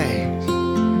of bags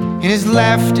in his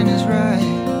left and his right.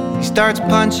 He starts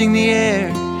punching the air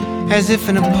as if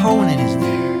an opponent is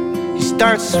there. He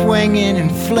starts swinging and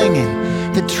flinging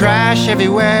the trash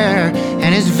everywhere.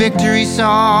 And his victory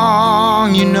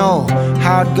song, you know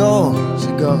how it goes.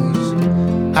 It goes,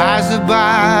 eyes that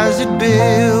buys, it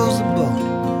builds the boat.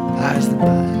 Eyes that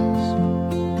buys,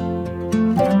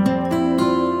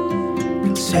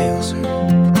 it sails her.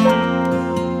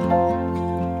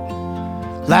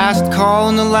 Last call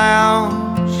in the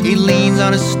lounge, he leans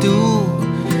on a stool.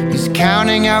 He's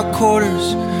counting out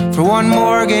quarters for one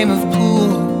more game of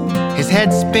pool. His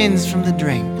head spins from the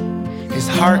drink, his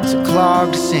heart's a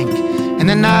clogged sink, and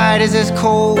the night is as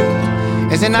cold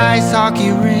as an ice hockey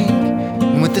rink.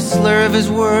 And with the slur of his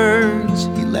words,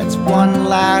 he lets one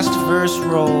last verse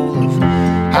roll of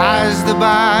eyes that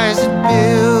buys, it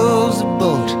builds a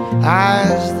boat.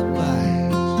 Eyes that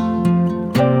buys,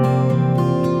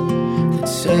 it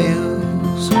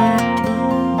sails.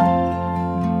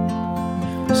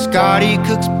 Scotty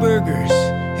cooks burgers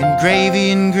and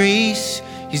gravy and grease.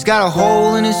 He's got a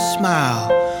hole in his smile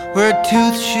where a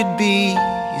tooth should be.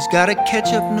 He's got a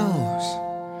ketchup nose,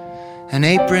 an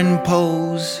apron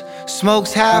pose,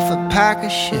 smokes half a pack a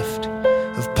shift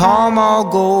of Pall Mall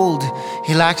Gold.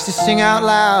 He likes to sing out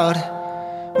loud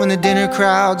when the dinner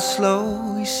crowd's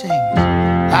slow. He sings,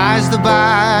 eyes that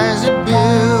buys, it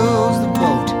builds the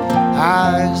boat.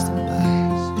 Eyes that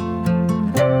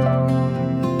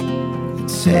buys, it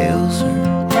sails her.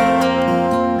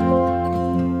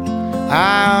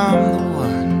 I'm the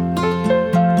one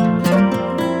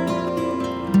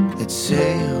that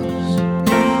sails.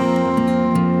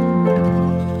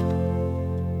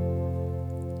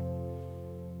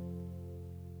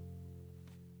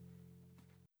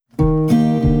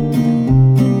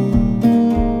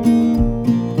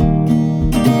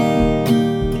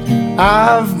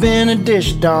 I've been a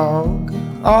dish dog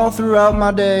all throughout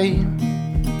my day,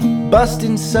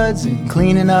 busting suds and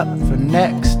cleaning up for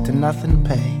next to nothing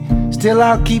pay. Still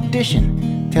I'll keep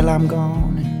dishing till I'm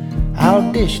gone, and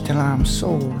I'll dish till I'm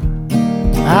sore.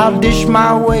 I'll dish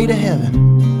my way to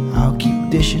heaven, I'll keep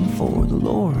dishing for the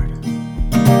Lord.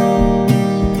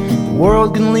 The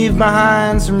world can leave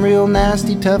behind some real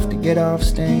nasty, tough to get off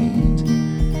stains.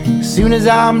 As soon as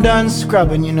I'm done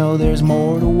scrubbing, you know there's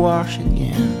more to wash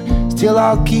again. Still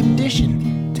I'll keep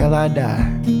dishing till I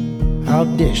die, I'll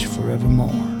dish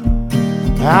forevermore.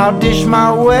 I'll dish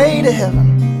my way to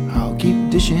heaven, I'll keep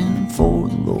dishing for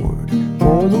the Lord.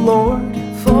 For the Lord,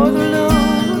 for the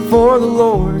Lord, for the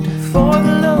Lord, for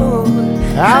the Lord.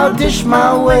 I'll dish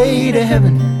my way to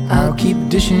heaven, I'll keep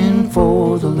dishing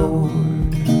for the Lord.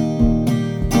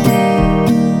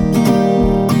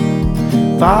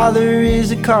 Father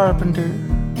is a carpenter,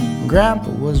 Grandpa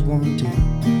was one too.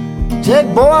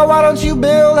 Said, boy, why don't you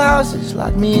build houses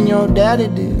like me and your daddy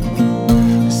do?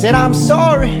 I said, I'm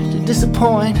sorry to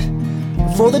disappoint,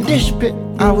 for the dish pit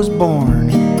I was born,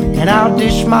 and I'll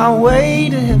dish my way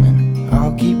to heaven,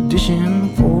 I'll keep dishing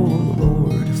for the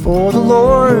Lord. For the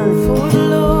Lord, for the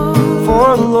Lord,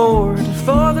 for the Lord,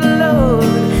 for the Lord.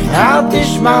 I'll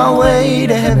dish my way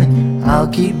to heaven, I'll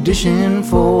keep dishing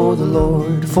for the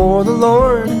Lord. For the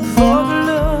Lord, for the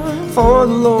Lord, for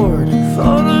the Lord,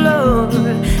 for the Lord.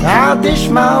 I'll dish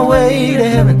my way to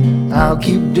heaven, I'll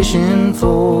keep dishing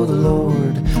for the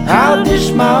Lord. I'll dish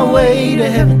my way to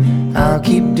heaven, I'll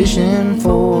keep dishing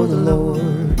for the Lord.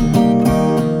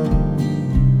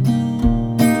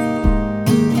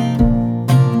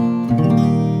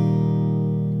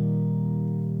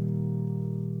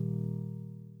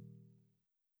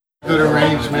 Good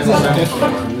arrangement.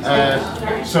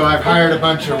 So I've hired a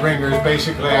bunch of ringers.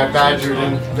 Basically, I badgered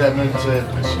them into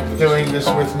doing this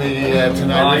with me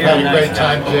tonight. We've had a great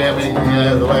time jamming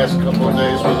the last couple of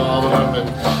days with all of them.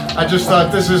 And I just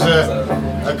thought this is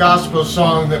a gospel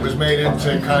song that was made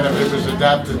into it was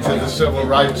adapted to the civil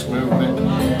rights movement.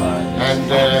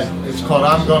 And it's called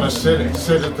I'm Gonna Sit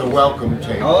at the Welcome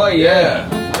Table. Oh, yeah.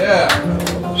 Yeah.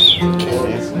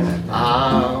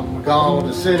 I'm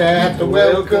gonna sit at the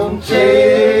welcome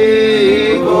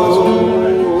table.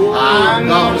 I'm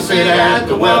gonna sit at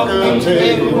the welcome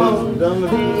table.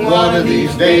 One of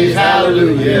these days,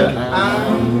 hallelujah.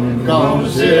 I'm gonna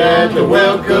sit at the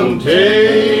welcome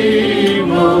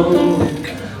table.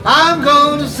 I'm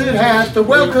gonna sit at the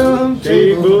welcome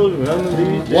table.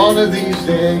 One of these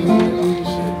days.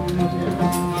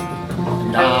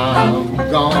 I'm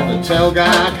gonna tell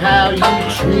God how you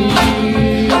treat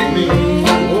me.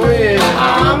 Oh yeah.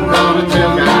 I'm gonna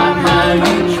tell God how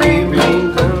you treat me.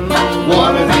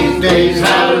 One of these days,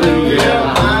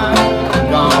 hallelujah. I'm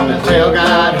gonna tell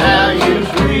God how you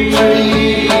treat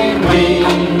me.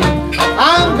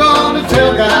 I'm gonna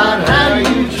tell God how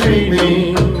you treat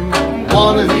me.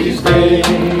 One of these days.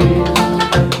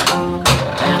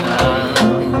 And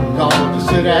I'm gonna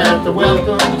sit at the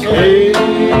welcome table.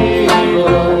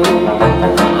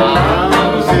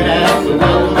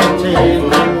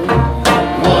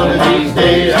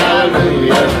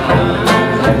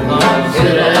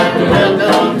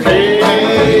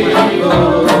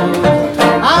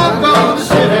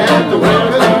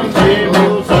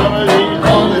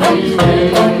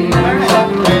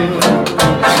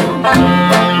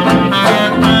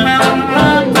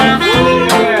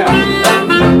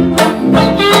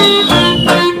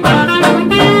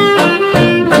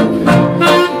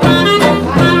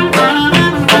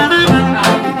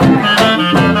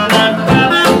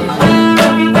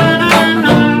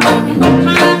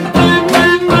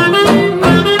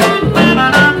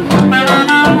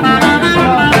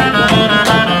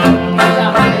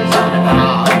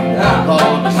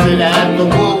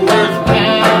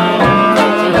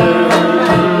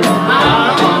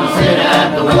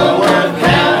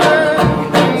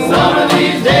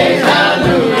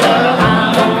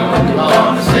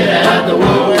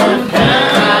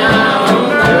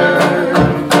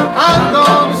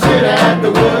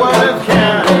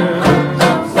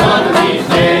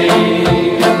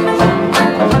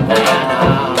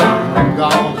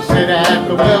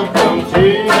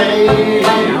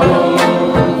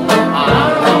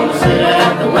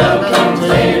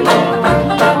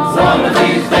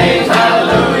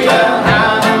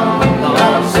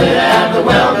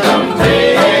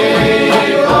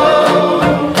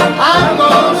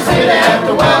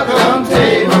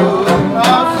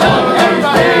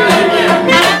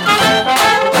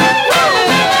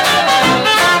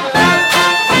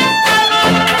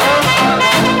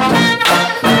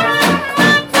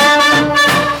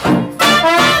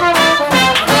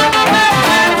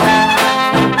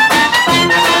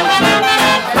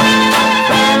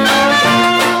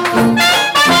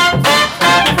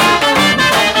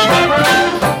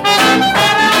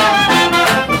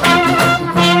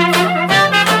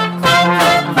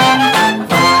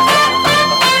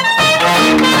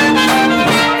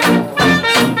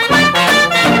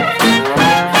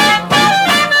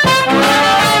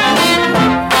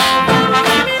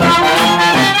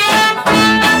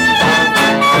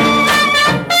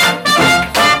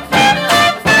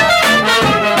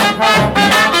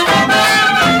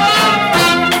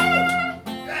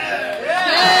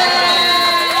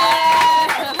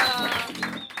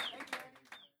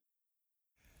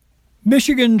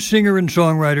 Michigan singer and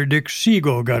songwriter Dick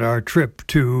Siegel got our trip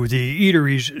to the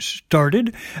eateries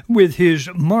started with his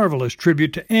marvelous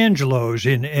tribute to Angelo's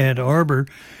in Ann Arbor.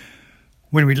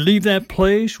 When we leave that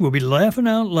place, we'll be laughing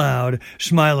out loud,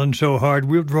 smiling so hard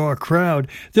we'll draw a crowd.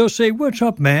 They'll say, "What's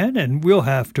up, man?" And we'll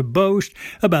have to boast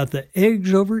about the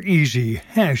eggs over easy,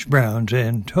 hash browns,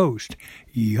 and toast.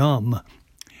 Yum.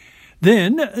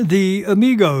 Then the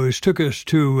Amigos took us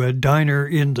to a Diner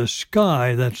in the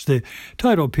Sky. That's the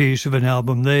title piece of an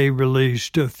album they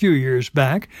released a few years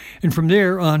back. And from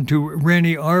there on to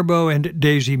Rennie Arbo and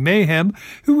Daisy Mayhem,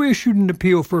 who issued an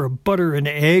appeal for a butter and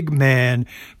egg man,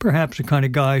 perhaps the kind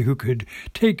of guy who could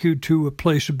take you to a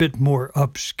place a bit more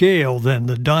upscale than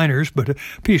the diners, but a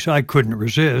piece I couldn't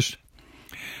resist.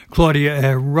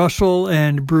 Claudia Russell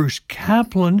and Bruce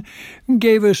Kaplan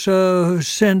gave us a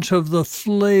sense of the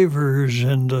flavors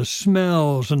and the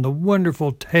smells and the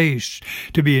wonderful tastes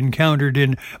to be encountered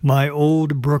in My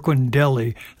Old Brooklyn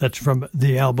Deli. That's from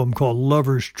the album called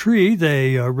Lover's Tree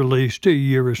they released a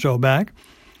year or so back.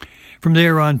 From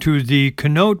there on to the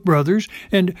Knote Brothers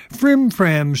and Frim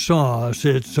Fram sauce.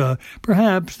 It's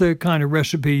perhaps the kind of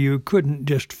recipe you couldn't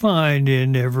just find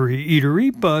in every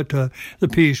eatery, but the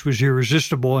piece was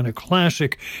irresistible and a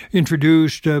classic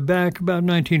introduced back about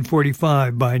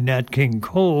 1945 by Nat King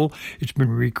Cole. It's been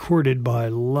recorded by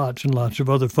lots and lots of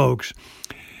other folks.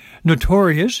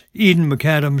 Notorious, Eden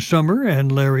McAdam Summer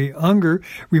and Larry Unger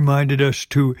reminded us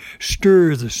to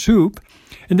stir the soup.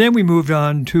 And then we moved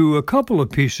on to a couple of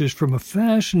pieces from a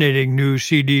fascinating new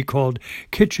CD called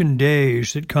Kitchen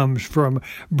Days that comes from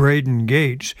Braden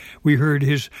Gates. We heard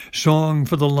his Song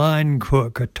for the Line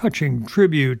Cook, a touching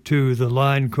tribute to the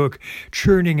line cook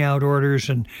churning out orders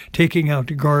and taking out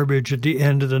the garbage at the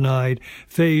end of the night,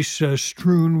 face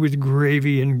strewn with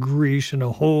gravy and grease and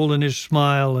a hole in his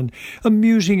smile, and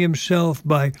amusing himself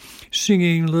by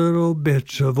singing little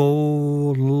bits of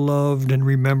old loved and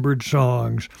remembered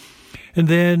songs. And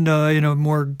then, in a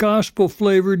more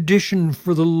gospel-flavored dishing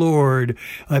for the Lord,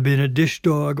 I've been a dish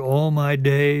dog all my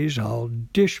days, I'll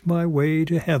dish my way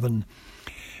to heaven.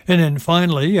 And then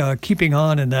finally, keeping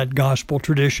on in that gospel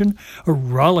tradition, a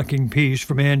rollicking piece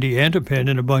from Andy Antipin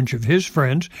and a bunch of his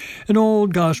friends, an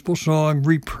old gospel song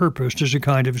repurposed as a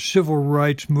kind of civil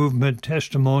rights movement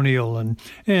testimonial and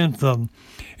anthem.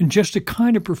 And just a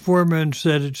kind of performance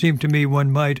that it seemed to me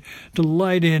one might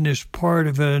delight in as part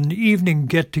of an evening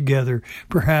get-together,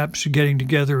 perhaps getting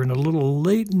together in a little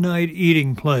late-night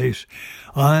eating place.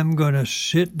 I'm going to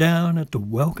sit down at the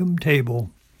welcome table.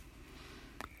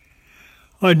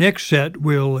 Our next set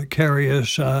will carry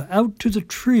us out to the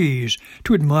trees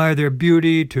to admire their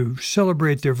beauty, to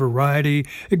celebrate their variety,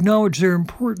 acknowledge their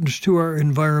importance to our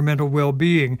environmental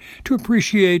well-being, to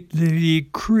appreciate the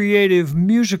creative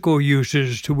musical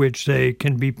uses to which they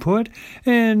can be put,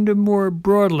 and more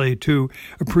broadly to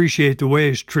appreciate the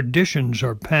ways traditions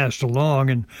are passed along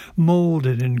and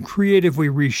molded and creatively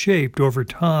reshaped over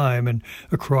time and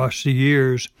across the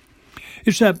years.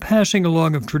 It's that passing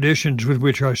along of traditions with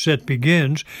which our set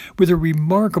begins, with a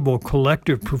remarkable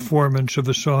collective performance of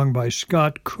a song by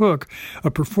Scott Cook, a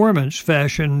performance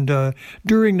fashioned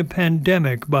during the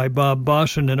pandemic by Bob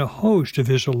Bosson and a host of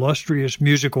his illustrious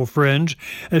musical friends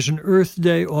as an Earth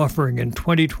Day offering in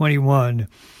 2021.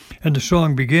 And the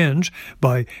song begins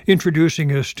by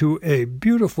introducing us to a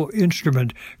beautiful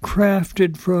instrument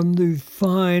crafted from the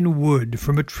fine wood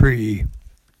from a tree.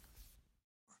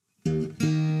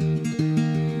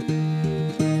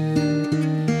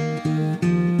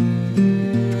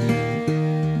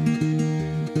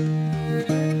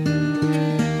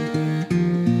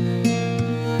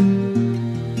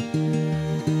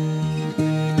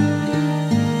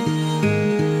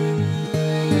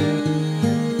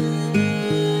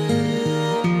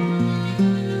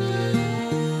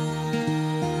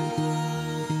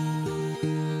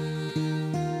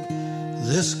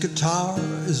 This guitar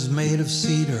is made of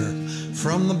cedar,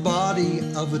 from the body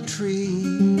of a tree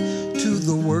to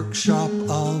the workshop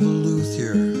of a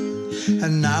luthier,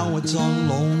 and now it's on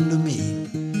loan to me.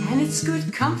 And it's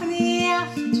good company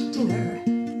after dinner,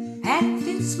 and it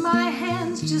fits my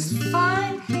hands just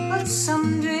fine. But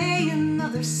someday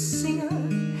another singer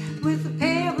with a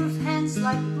pair of hands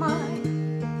like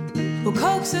mine will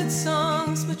coax at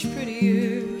songs much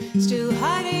prettier, still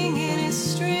hiding in his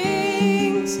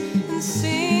strings, and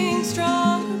sing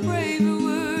stronger, braver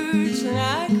words than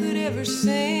I could ever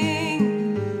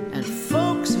sing. And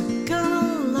folks are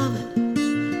gonna love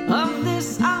it. Of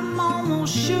this I'm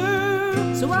almost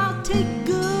sure. So I'll take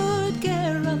good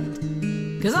care of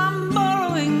it, 'cause I'm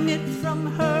borrowing it from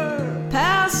her.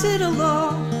 Pass it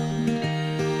along,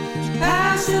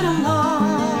 pass it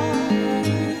along.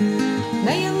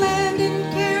 May it land in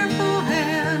careful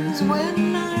hands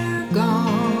when I'm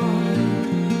gone.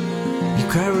 You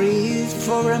carry it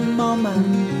for a moment,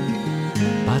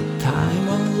 but time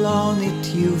won't loan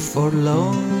it you for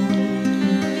long.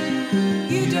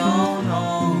 You don't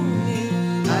own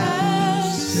it,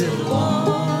 pass it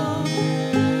along.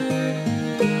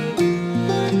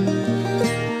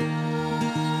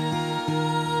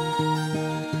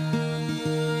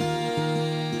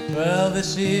 Well,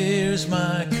 this here's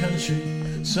my country.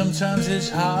 Sometimes it's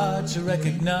hard to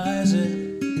recognize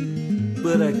it,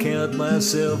 but I count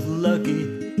myself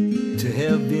lucky to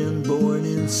have been born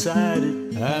inside it.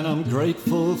 And I'm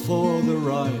grateful for the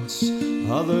rights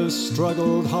others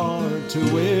struggled hard to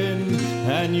win.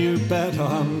 And you bet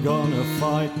I'm gonna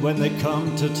fight when they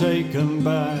come to take 'em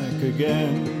back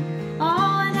again.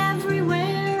 Oh, and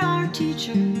everywhere are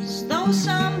teachers, though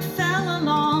some fell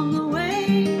along the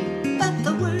way. But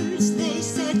the words they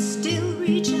said still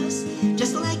reach us,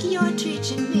 just like you're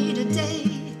teaching me today.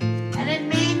 And it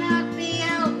may not be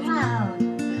out loud,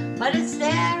 but it's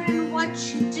there in what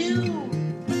you do.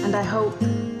 And I hope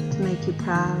to make you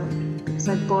proud, because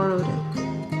I borrowed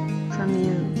it from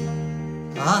you.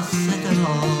 Pass it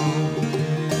along,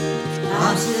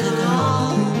 pass it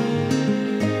along.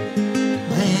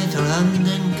 With your hand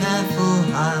in careful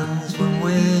hands when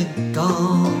we're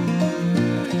gone.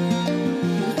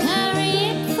 Carry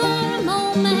it for a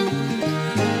moment.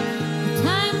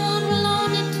 Time won't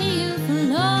loan it to you for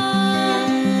long.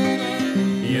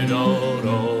 You don't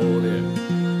own it.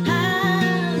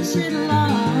 Pass it along.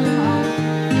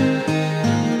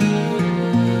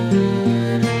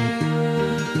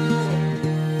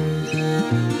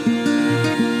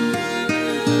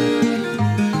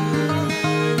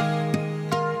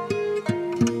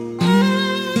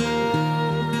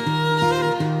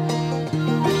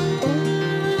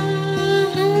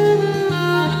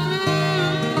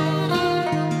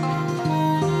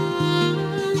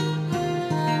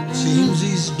 Seems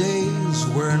these days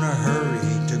we're in a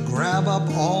hurry to grab up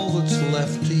all that's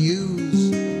left to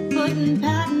use. Putting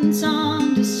patents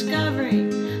on discovery,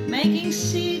 making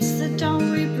seeds that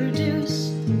don't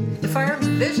reproduce. If our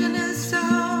vision is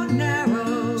so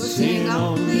narrow, Seeing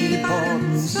only bought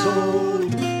and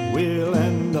sold, we'll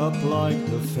end up like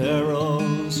the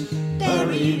pharaohs,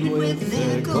 buried with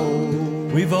their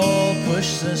gold. We've all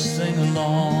pushed this thing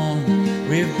along.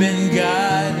 We've been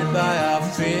guided by our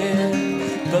fear,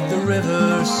 but the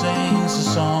river sings a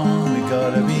song. We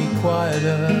gotta be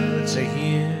quieter to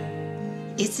hear.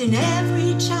 It's in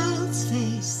every child's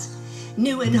face,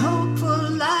 new and hopeful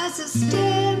lies a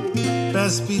stem.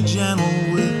 Best be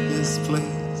gentle with this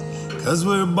place, 'cause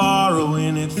we're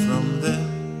borrowing it from them.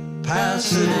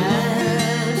 pass it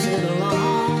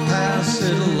along, Pass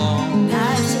it along.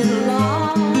 pass it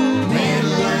along. May it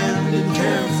land in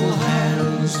careful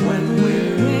hands when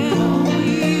we're gone.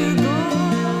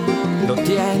 Lo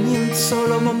tieni un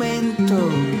solo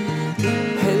momento,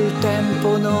 e il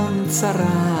tempo non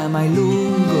sarà mai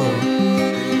lungo.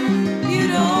 You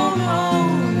don't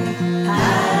own it.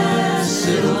 Pass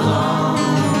it along,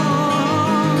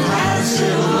 pass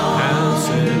it along, pass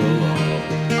it along.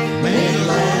 May it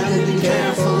land in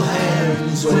careful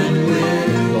hands when we're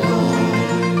gone.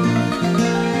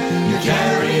 You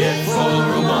carry it for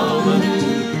a moment,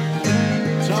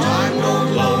 time won't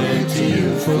loan it to you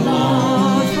for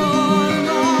long.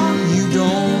 You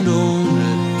don't own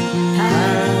it.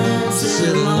 Pass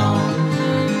it along,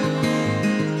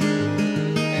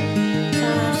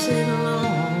 pass it along.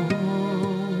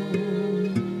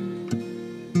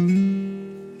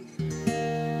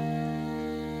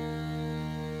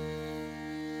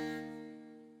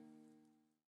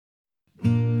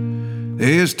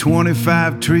 There's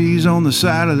 25 trees on the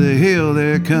side of the hill.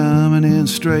 They're coming in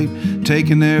straight,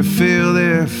 taking their fill.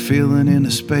 They're filling in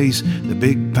the space. The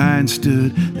big pine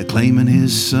stood, they're claiming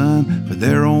his son for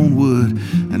their own wood.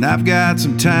 And I've got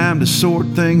some time to sort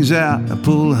things out. I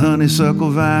pull a honeysuckle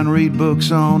vine, read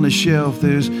books on the shelf.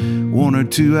 There's one or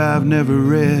two I've never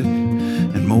read,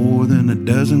 and more than a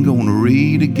dozen gonna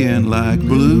read again. Like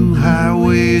blue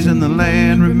highways and the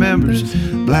land remembers,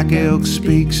 black elk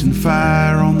speaks and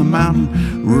fire on the mountain,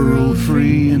 rural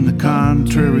free and the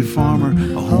contrary farmer,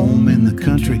 a home in the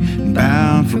country and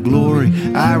bound for glory.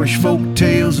 Irish folk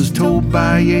tales as told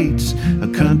by Yeats, a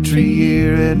country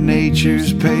year at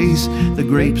nature's pace, the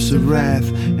grapes of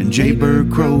wrath and jaybird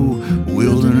crow,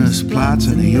 wilderness plots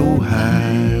in the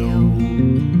Ohio.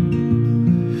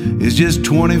 It's just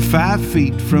 25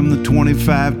 feet from the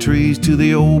 25 trees to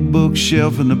the old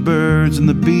bookshelf, and the birds and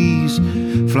the bees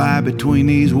fly between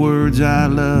these words I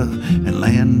love and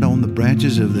land on the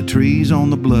branches of the trees on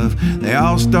the bluff. They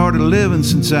all started living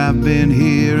since I've been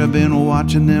here. I've been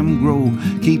watching them grow,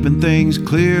 keeping things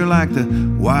clear like the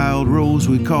wild rose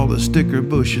we call the sticker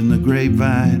bush and the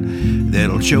grapevine.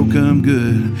 That'll choke 'em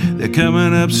good. They're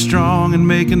coming up strong and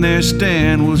making their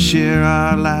stand. We'll share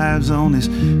our lives on this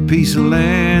piece of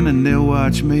land, and they'll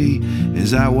watch me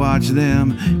as I watch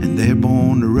them, and they're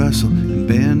born to rustle and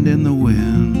bend in the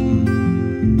wind.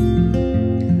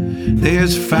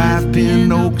 There's 5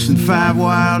 pin oaks and 5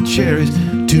 wild cherries,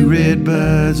 2 red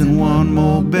buds and 1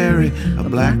 mulberry, a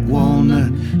black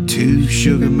walnut, 2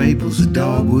 sugar maples, a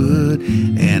dogwood,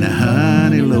 and a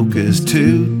honey locust,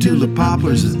 2 tulip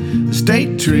poplars, a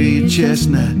state tree, a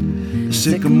chestnut, a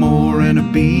sycamore and a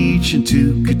beech, and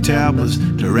 2 catalpas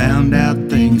to round out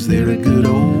things. They're a good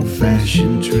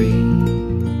old-fashioned tree.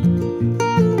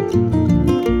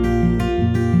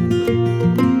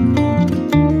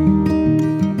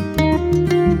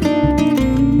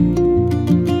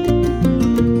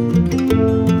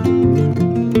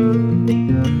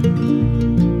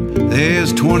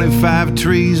 There's 25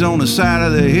 trees on the side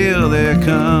of the hill. They're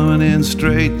coming in running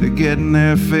straight. They're getting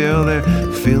their fill, they're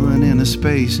filling in a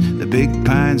space. The big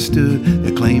pine stood,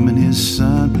 they're claiming his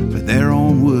son for their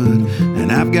own wood.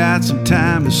 And I've got some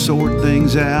time to sort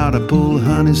things out. I pull a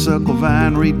honeysuckle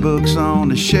vine, read books on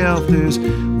the shelf. There's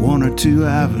one or two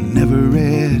I've never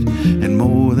read, and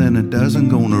more than a dozen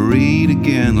gonna read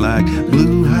again. Like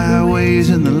Blue Highways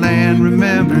and the Land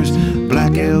Remembers,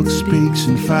 Black Elk Speaks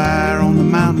and Fire on the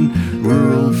Mountain,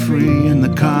 Rural Free and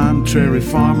the Contrary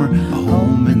Farmer, A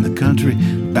Home in the Country,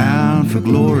 Bound for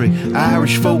Glory,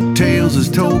 Irish Folk Tales as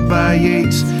told by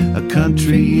Yeats, A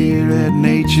Country Year at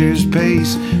Nature's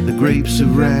Pace, The Grapes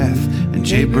of Wrath and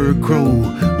Jayberg Crow,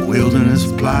 Wilderness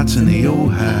Plots in the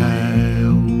Ohio.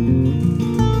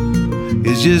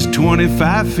 It's just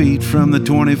 25 feet from the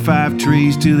 25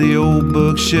 trees to the old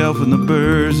bookshelf and the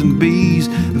birds and bees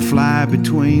that fly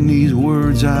between these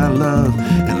words I love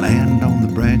and land on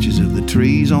the branches of the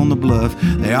trees on the bluff.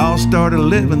 They all started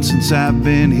living since I've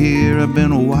been here. I've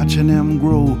been watching them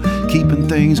grow, keeping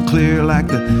things clear like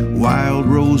the wild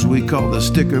rose we call the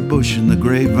sticker bush and the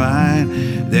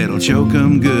grapevine that'll choke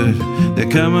them good. They're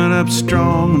coming up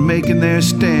strong and making their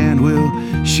stand. We'll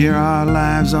share our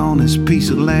lives on this piece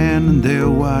of land, and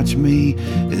they'll watch me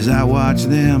as I watch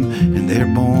them, and they're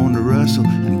born to rustle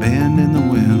and bend in the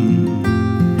wind.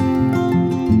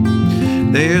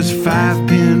 There's 5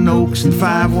 pin oaks and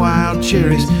 5 wild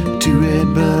cherries, 2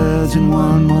 red buds and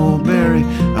 1 mulberry,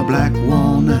 a black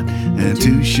walnut and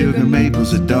 2 sugar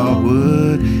maples, a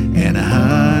dogwood and a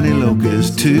honey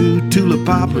locust, 2 tulip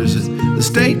poplars, the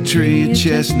state tree, a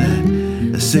chestnut,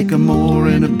 a sycamore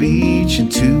and a beech,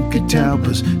 and 2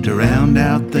 catalpas to round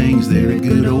out things. They're a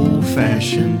good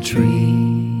old-fashioned tree.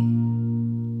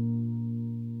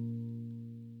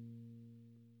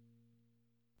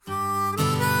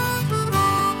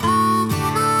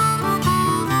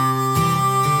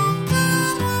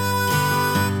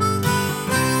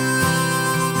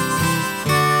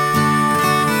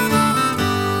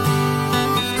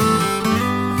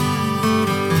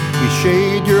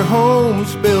 Shade your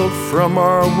homes built from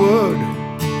our wood.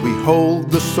 We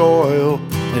hold the soil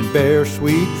and bear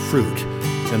sweet fruit,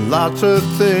 and lots of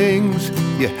things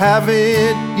you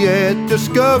haven't yet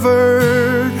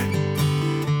discovered.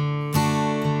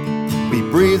 We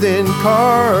breathe in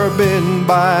carbon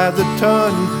by the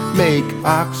ton, make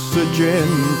oxygen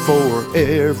for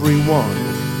everyone.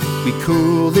 We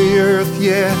cool the earth,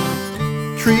 yeah,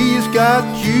 trees got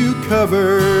you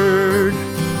covered.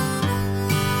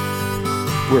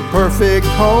 We're perfect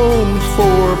homes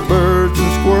for birds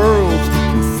and squirrels,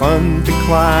 and fun to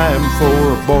climb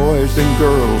for boys and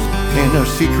girls, and a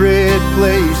secret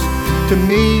place to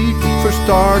meet for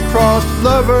star-crossed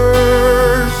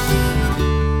lovers.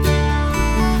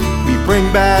 We bring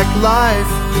back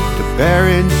life to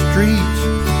barren streets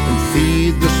and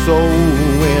feed the soul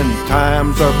when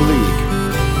times are bleak.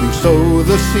 We sow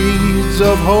the seeds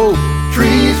of hope,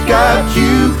 trees got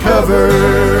you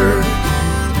covered.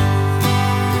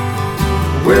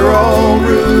 We're all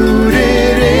rooted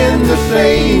in the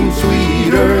same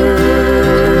sweet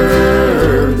earth,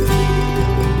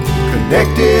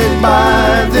 connected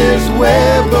by this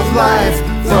web of life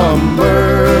from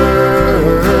birth.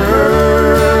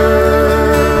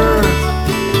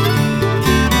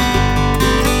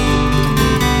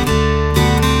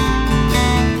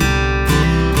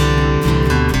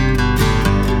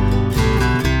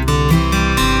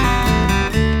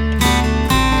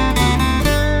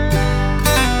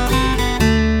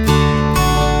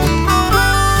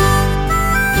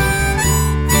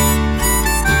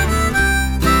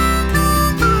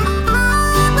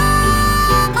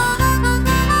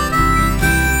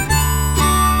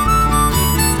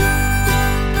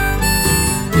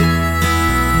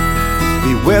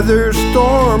 Weather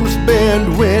storms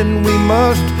bend when we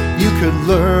must. You could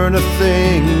learn a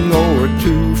thing or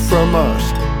two from us,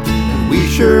 and we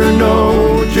sure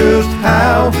know just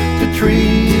how to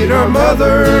treat our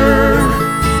mother.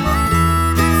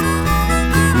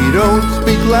 We don't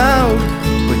speak loud,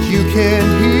 but you can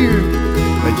hear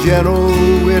a gentle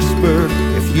whisper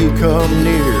if you come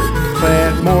near.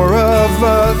 Plant more of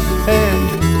us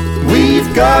and we've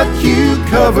got you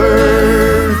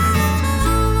covered.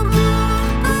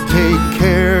 Take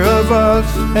care of us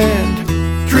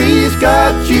and trees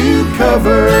got you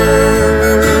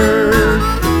covered.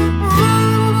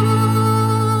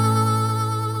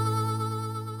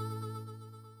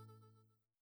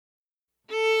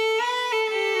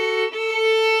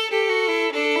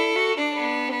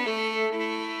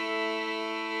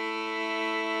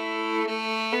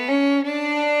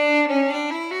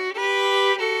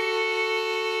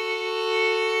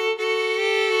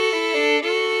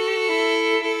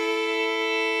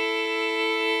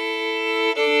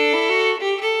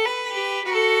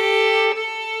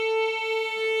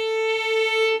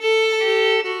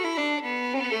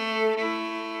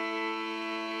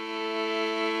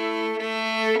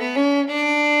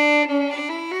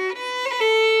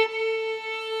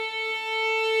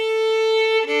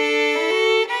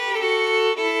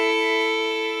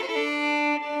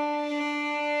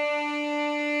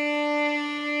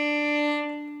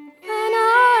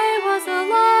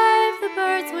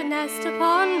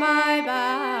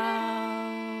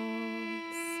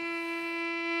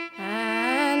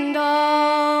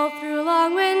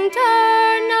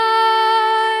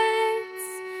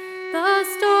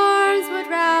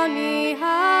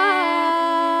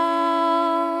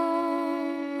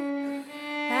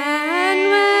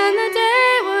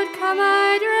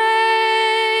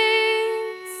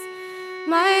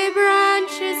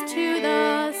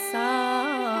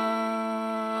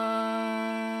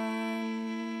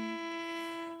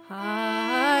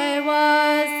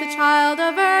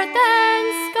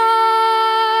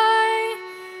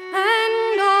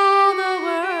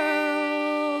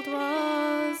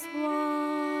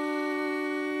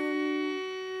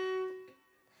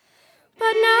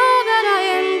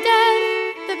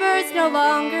 no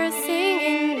longer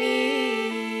singing me.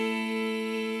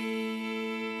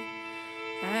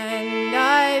 And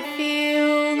I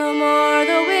feel no more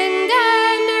the wind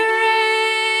and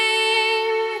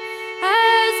rain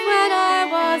as when I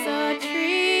was a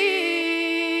tree,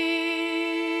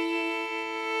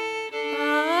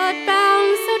 but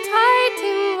bound so tight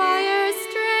in wire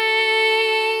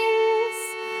strings,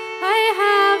 I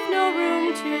have no room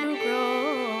to grow.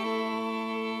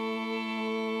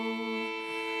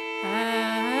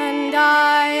 And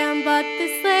I am but the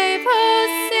slave who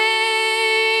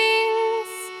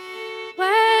sings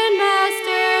when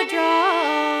master draws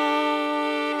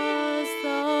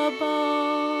the bow.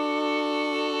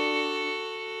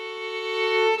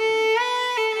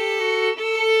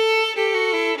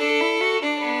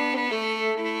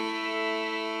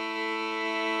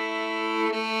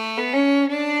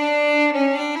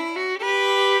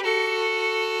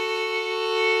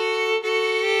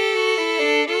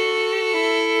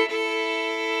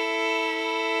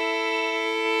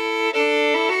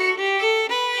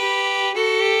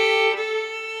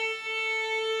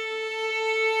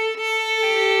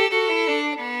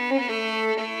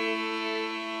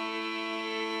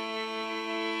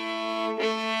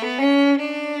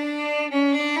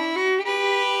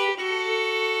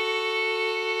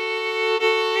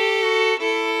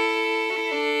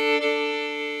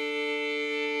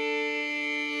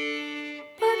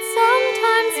 But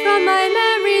sometimes from my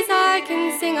memories I can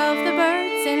sing of the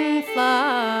birds in flight,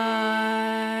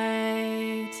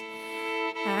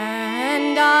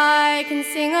 and I can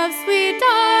sing of sweet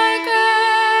dark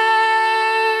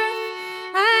earth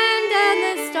and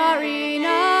endless starry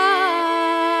nights.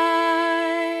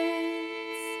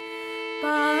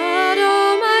 But oh,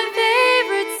 my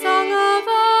favorite song of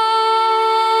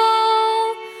all,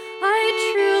 I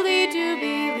truly do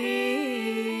believe,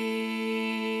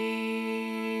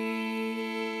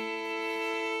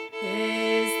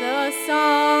 is the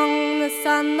song the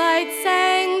sunlight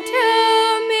sang to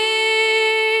me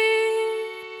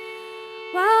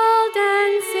while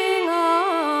dancing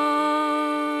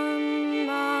on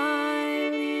my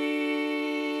leaves.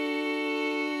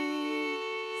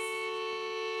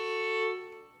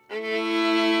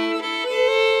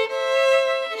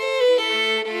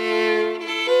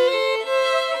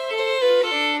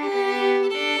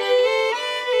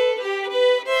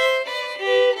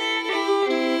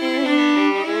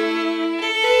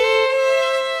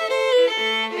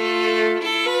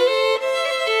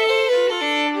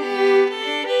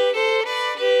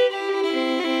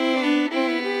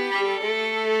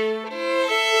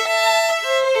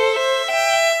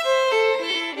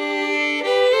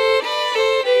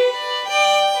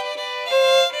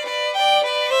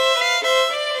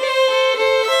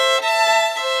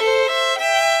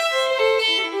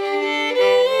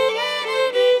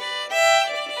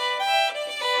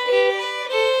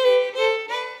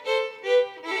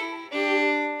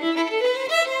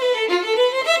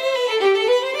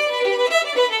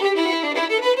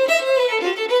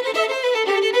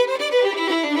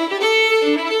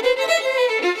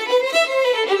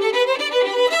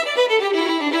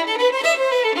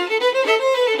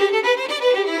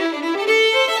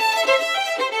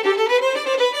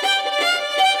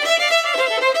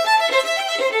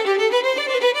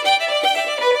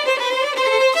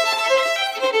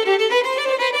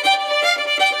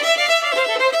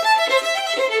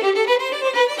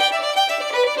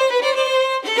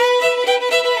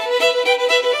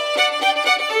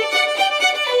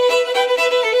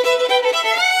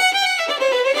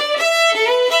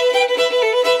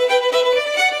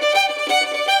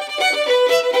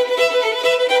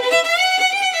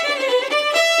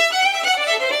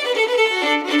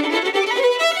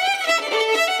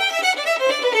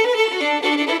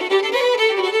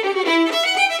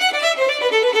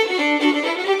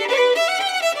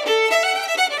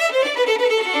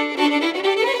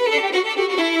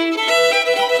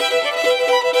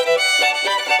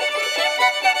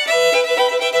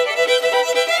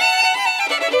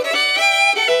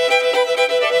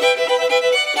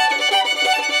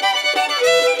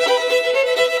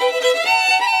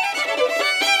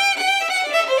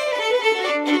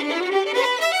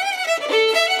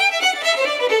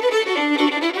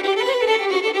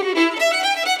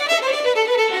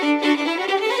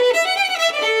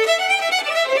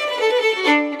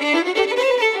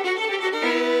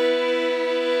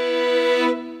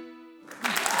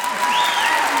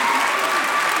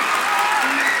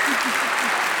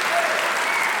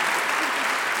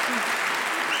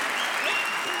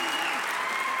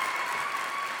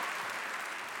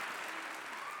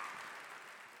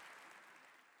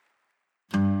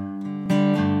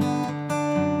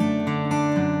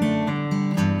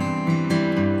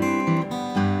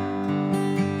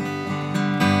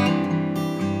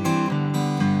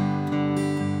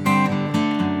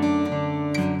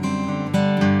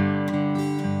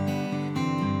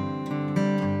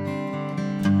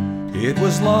 It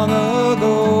was long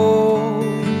ago,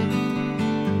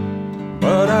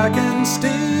 but I can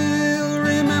still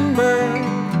remember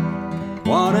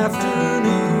one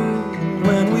afternoon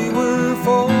when we were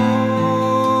 4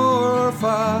 or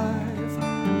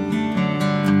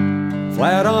 5,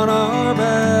 flat on our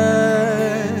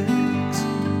backs.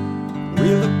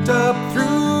 We looked up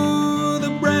through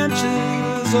the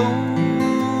branches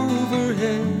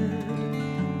overhead,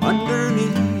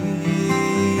 underneath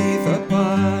a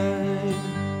pine.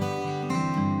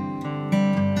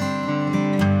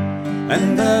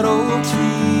 And that old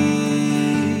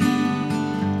tree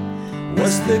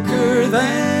was thicker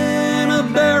than a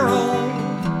barrel,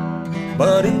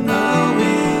 but in the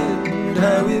wind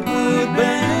how it would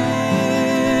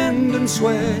bend and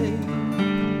sway.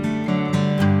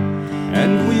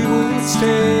 And we would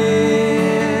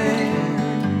stare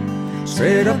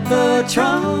straight up the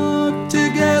trunk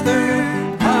together.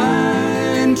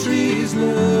 Pine trees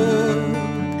look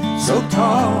so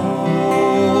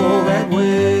tall that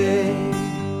way,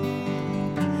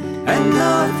 and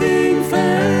nothing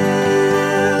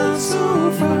felt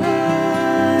so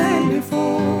fine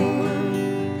before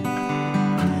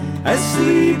as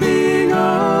sleeping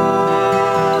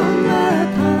on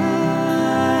that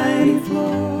piney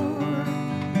floor.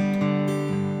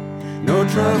 No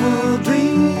troubled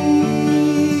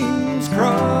dreams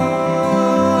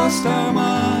crossed our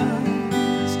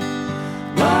minds,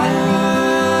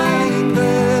 lying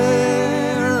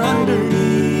there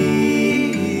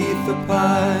underneath the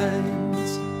pines.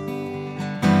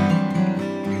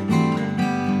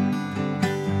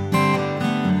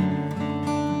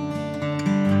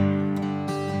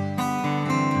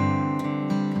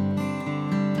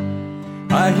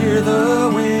 I hear the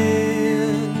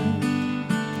wind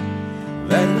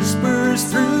that whispers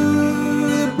through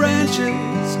the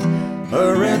branches.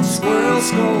 A red squirrel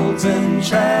scolds and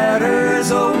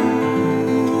chatters overhead.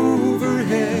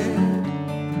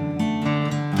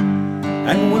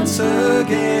 And once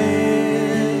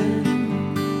again,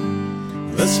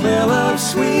 the smell of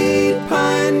sweet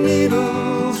pine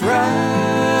needles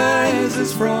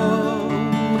rises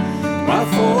from my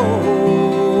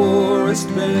forest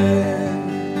bed.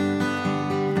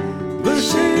 The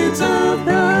shades of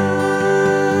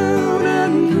brown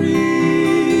and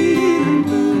green and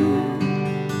blue,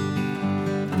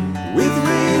 with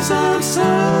rays of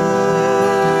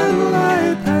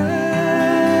sunlight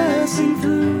passing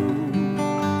through,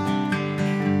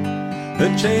 the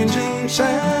changing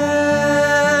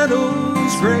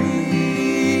shadows,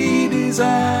 gray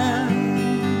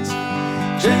designs,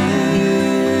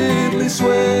 gently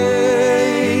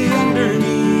sway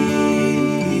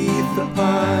underneath the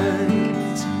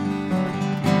pines.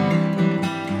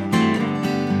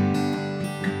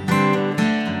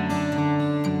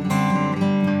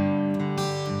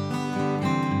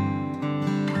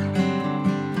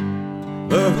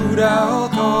 The hoot owl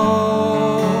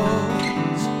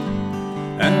calls,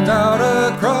 and out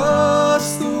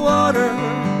across the water,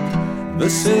 the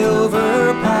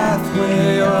silver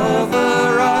pathway of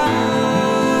the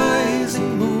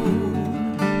rising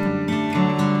moon.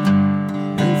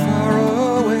 And far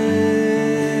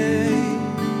away,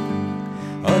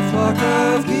 a flock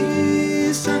of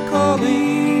geese are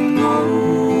calling.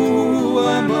 Oh,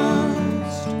 I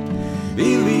must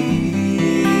be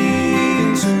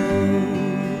leaving soon.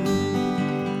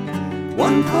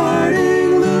 One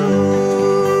parting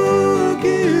look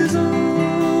is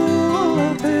all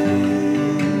I'll take.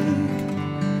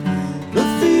 The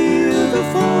field, the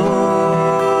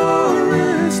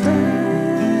forest,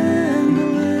 and the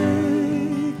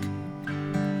lake.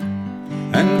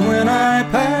 And when I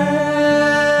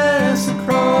pass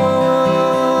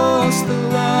across the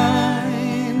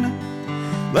line,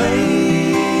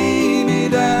 lay me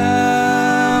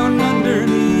down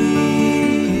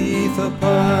underneath a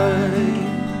pine.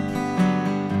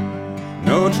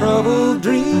 No troubled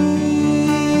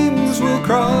dreams will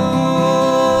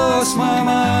cross my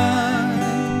mind,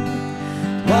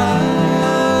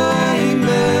 lying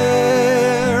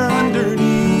there underneath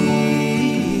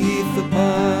the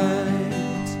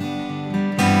pines.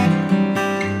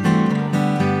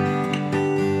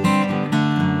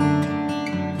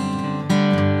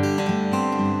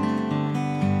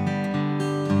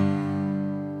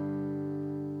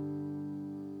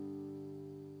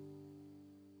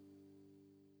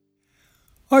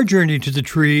 Our journey to the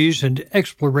trees and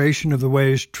exploration of the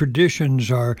ways traditions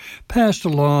are passed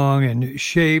along and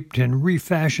shaped and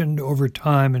refashioned over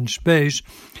time and space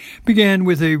began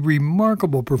with a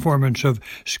remarkable performance of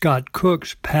Scott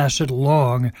Cook's Pass It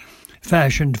Along,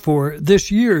 fashioned for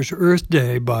this year's Earth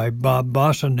Day by Bob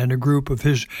Bosson and a group of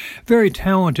his very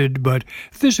talented but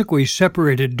physically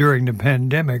separated during the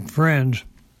pandemic friends.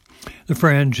 The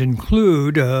friends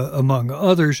include, among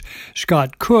others,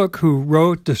 Scott Cook, who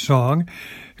wrote the song,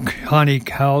 Connie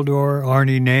Caldor,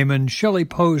 Arnie Naiman, Shelley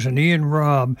Posen, Ian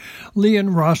Robb, Leon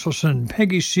Rosselson,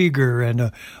 Peggy Seeger, and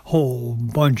a whole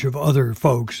bunch of other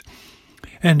folks.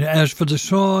 And as for the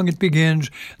song, it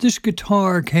begins, "This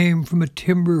guitar came from a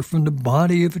timber from the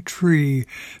body of a tree,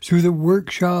 through the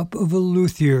workshop of a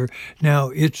luthier. Now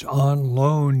it's on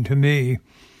loan to me."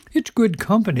 It's good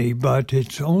company, but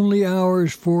it's only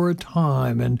ours for a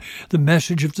time, and the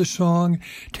message of the song,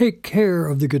 take care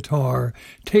of the guitar,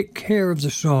 take care of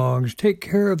the songs, take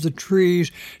care of the trees,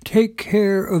 take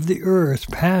care of the earth,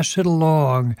 pass it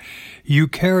along. You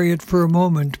carry it for a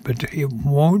moment, but it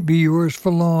won't be yours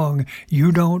for long.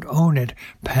 You don't own it,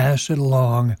 pass it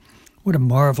along. What a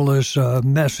marvelous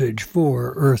message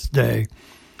for Earth Day.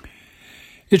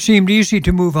 It seemed easy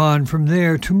to move on from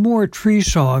there to more tree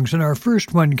songs, and our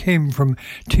first one came from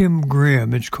Tim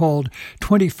Grimm. It's called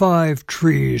 25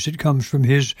 Trees. It comes from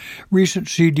his recent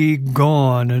CD,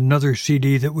 Gone, another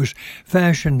CD that was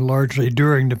fashioned largely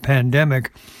during the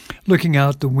pandemic. Looking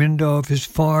out the window of his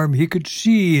farm, he could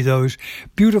see those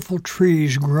beautiful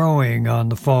trees growing on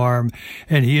the farm,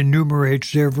 and he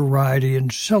enumerates their variety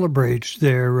and celebrates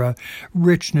their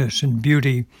richness and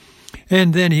beauty.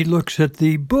 And then he looks at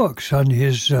the books on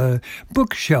his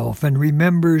bookshelf and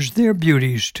remembers their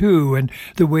beauties too, and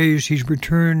the ways he's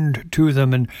returned to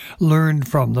them and learned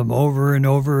from them over and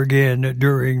over again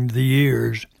during the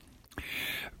years.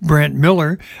 Brent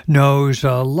Miller knows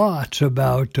lots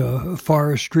about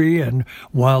forestry and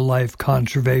wildlife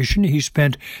conservation. He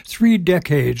spent 3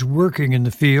 decades working in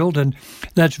the field, and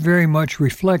that's very much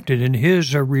reflected in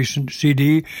his recent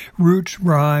CD, Roots,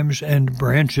 Rhymes, and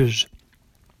Branches.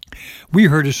 We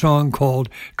heard a song called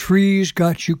Trees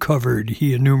Got You Covered.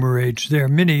 He enumerates their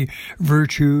many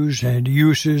virtues and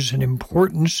uses and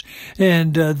importance,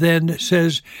 and then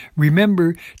says,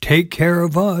 remember, take care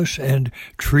of us, and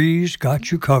trees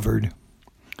got you covered.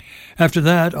 After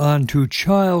that, on to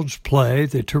Child's Play,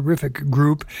 the terrific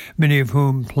group, many of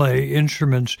whom play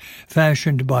instruments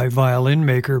fashioned by violin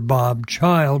maker Bob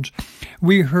Childs.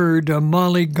 We heard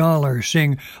Molly Goller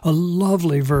sing a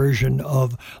lovely version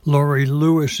of Laurie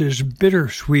Lewis's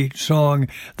bittersweet song,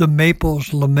 The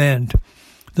Maple's Lament.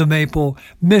 The maple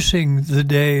missing the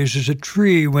days as a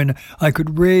tree when I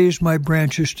could raise my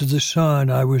branches to the sun.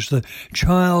 I was the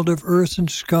child of earth and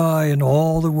sky, and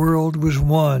all the world was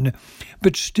one.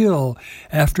 But still,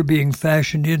 after being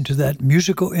fashioned into that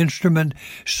musical instrument,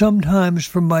 sometimes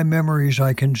from my memories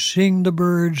I can sing the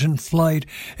birds in flight,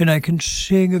 and I can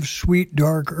sing of sweet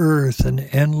dark earth and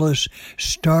endless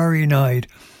starry night.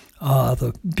 Ah,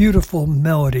 the beautiful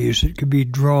melodies that could be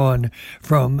drawn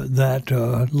from that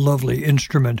lovely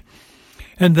instrument.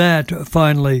 And that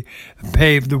finally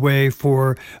paved the way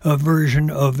for a version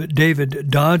of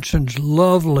David Dodson's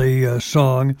lovely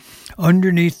song,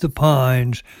 Underneath the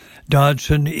Pines.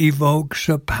 Dodson evokes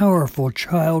powerful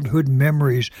childhood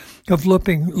memories of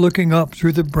looking up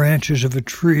through the branches of a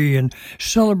tree and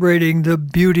celebrating the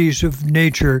beauties of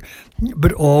nature,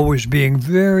 but always being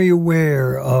very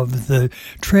aware of the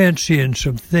transience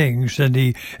of things and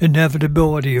the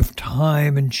inevitability of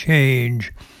time and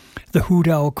change. The hoot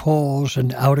owl calls,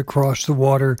 and out across the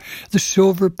water, the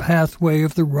silver pathway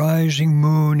of the rising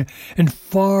moon, and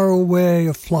far away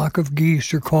a flock of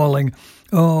geese are calling,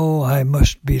 "Oh, I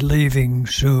must be leaving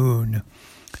soon."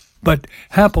 But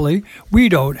happily, we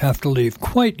don't have to leave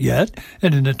quite yet,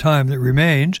 and in the time that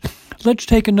remains, let's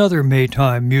take another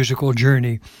Maytime musical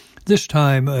journey. This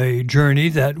time a journey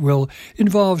that will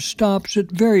involve stops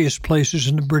at various places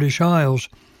in the British Isles.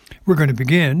 We're going to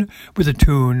begin with a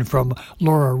tune from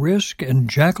Laura Risk and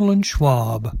Jacqueline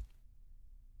Schwab.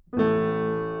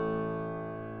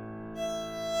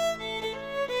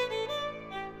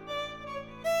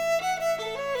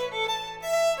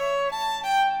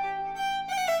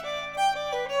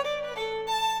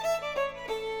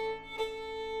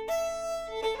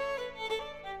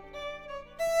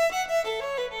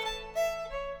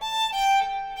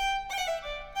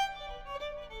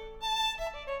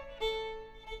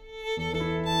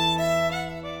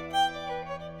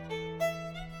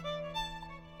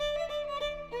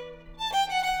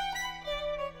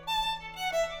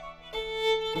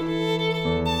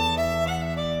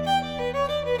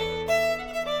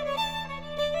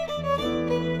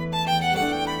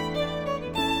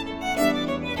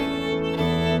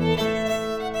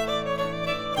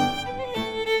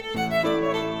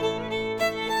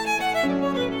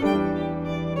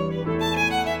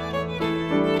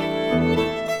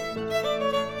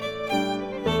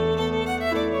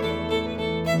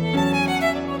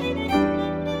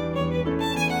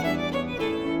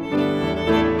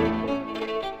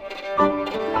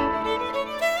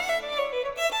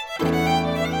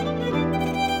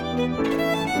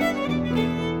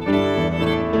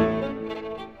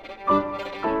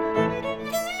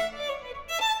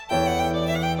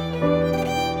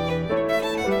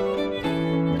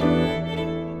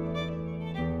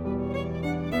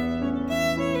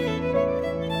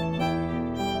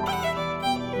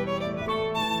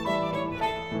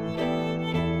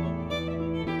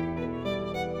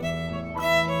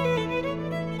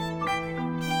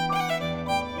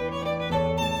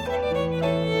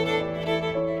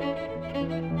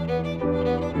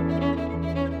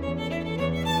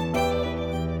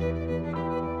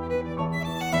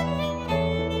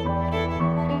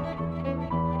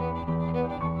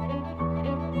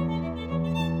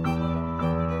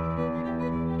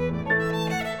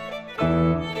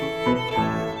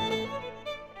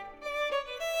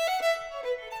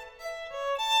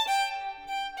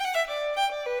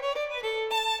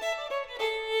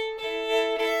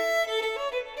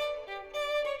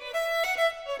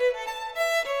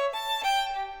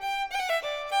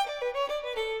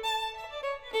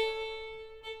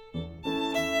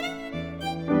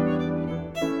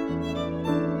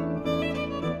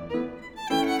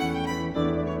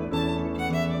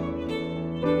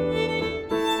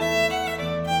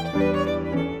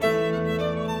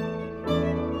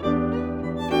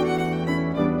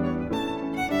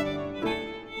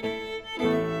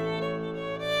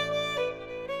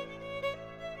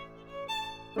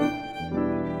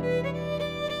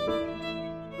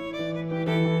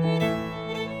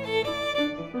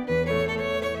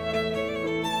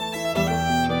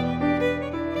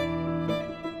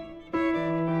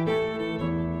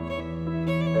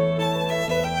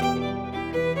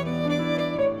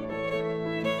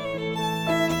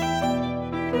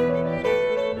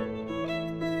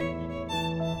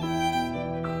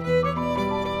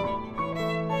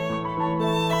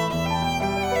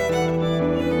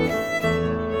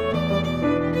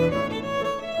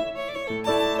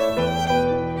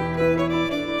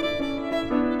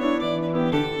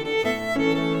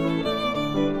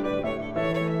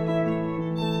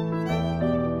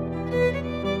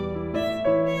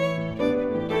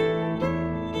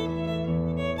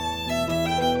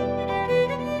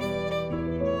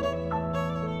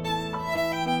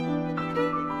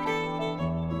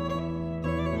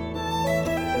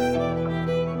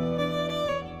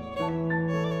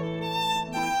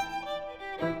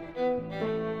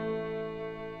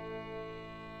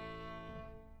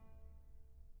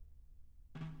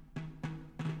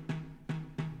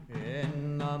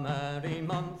 In the merry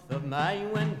month of May,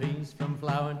 when bees from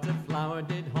flower to flower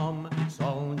did hum,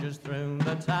 soldiers through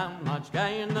the town marched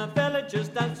gay, and the villagers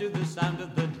danced to the sound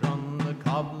of the drum. The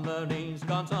cobbler, he's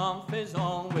got off his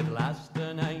all, with last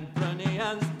an apron he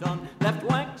has done, left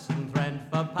wax and thread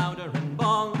for powder and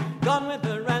ball, gone with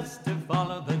the rest to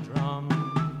follow the drum.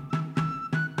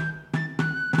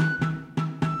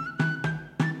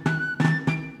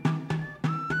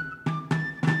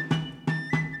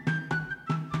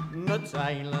 The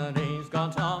tailor, he's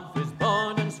got off his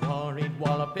board and swore he'd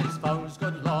wallop his foes.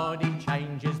 Good Lord, he'd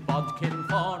change his bodkin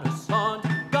for a sword,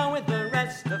 go with the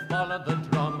rest to follow the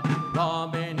drum.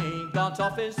 Robin, he got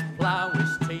off his plough,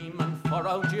 his team and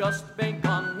furrow just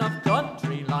begun. Of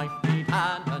country life he'd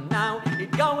had, and now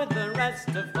he'd go with the rest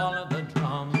to follow the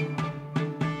drum.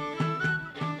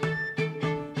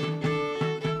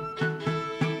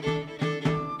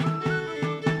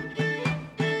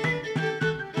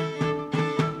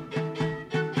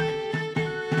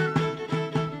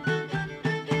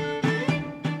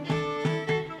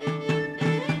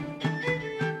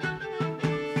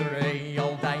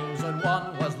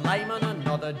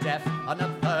 Deaf, and a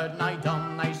third night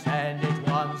on they said it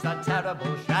was a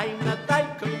terrible shame that they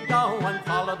couldn't go and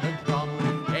follow the drum.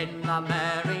 In the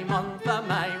merry month of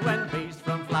May, when bees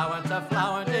from flower to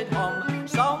flower did hum,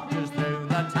 soldiers through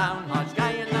the town marched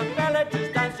gay, and the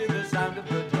villagers danced to the sound of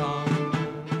the drum.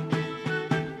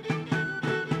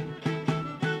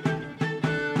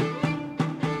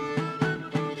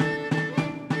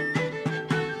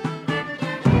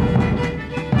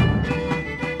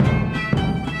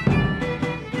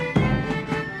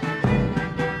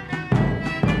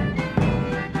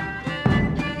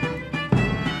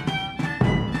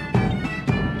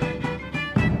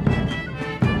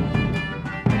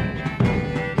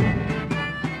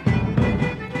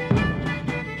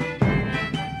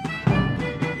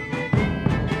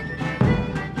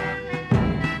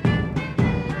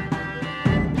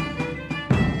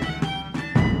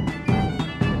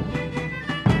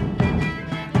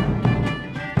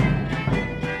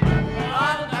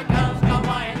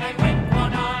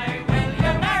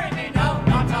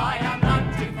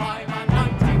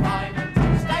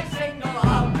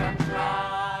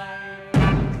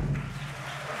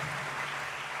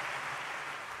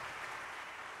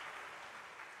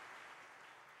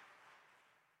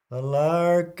 The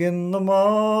lark in the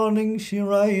morning, she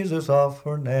rises off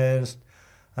her nest,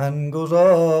 and goes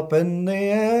up in the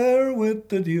air with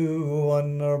the dew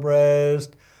on her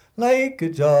breast. Like a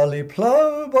jolly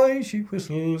ploughboy she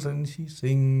whistles and she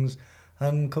sings,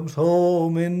 and comes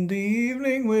home in the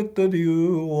evening with the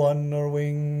dew on her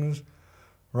wings.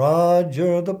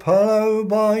 Roger the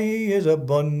ploughboy is a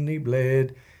bonny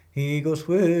blade, he goes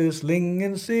whistling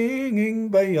and singing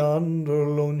by yonder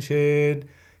lone shade.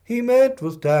 He met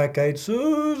with dark-eyed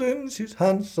Susan, she's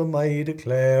handsome I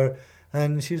declare,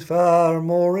 and she's far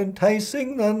more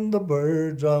enticing than the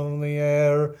birds on the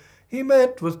air. He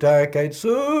met with dark-eyed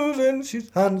Susan, she's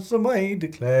handsome I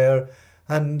declare,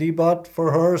 and he bought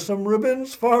for her some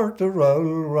ribbons for to roll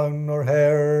round her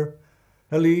hair.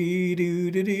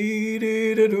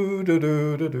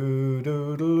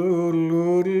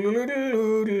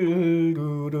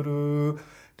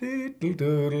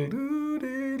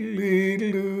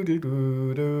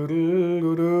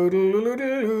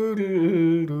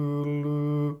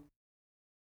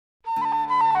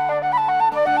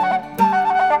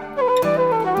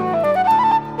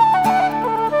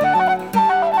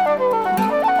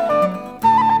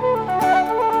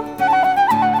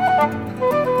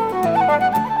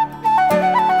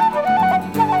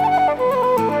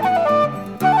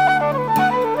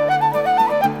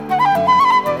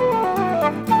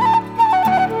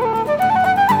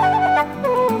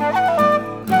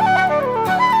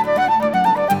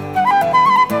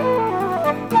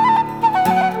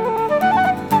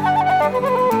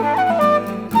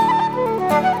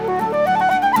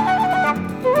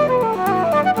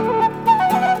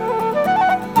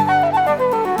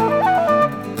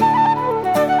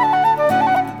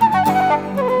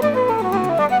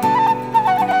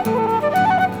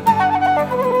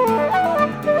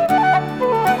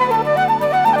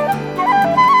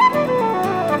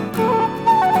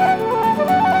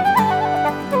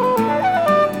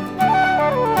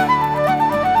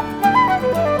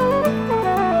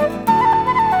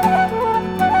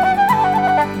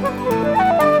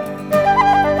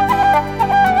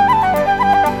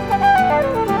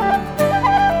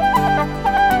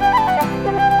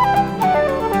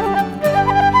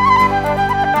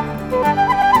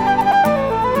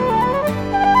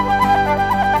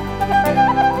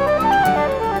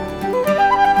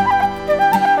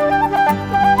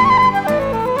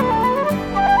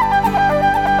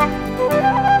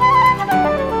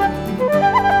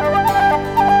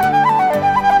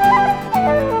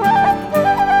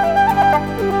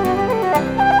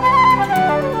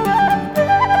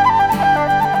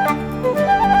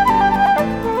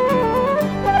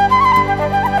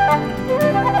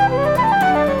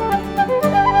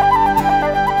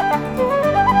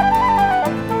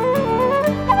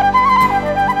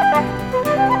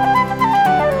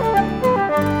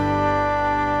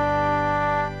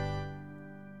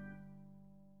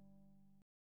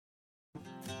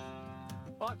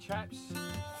 right, chaps.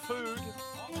 Food.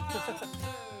 1, 2,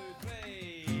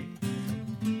 3.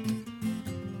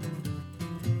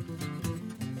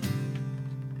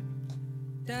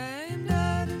 Dame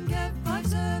Durden kept 5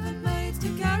 servant maids to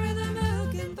carry the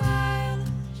milking pail.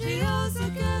 She also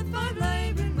kept 5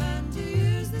 labouring men to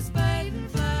use the spade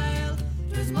and flail.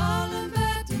 'Twas Moll and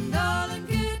Bet and Doll and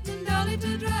Kit and Dolly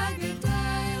to drag her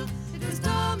tail. It was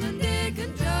Tom and Dick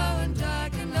and Joe and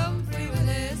Jack and Humphrey with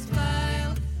his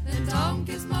flail. Then Tom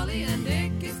kissed Molly and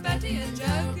Dick kissed Betty and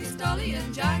Joe kissed Dolly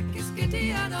and Jack kissed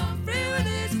Kitty and Humphrey with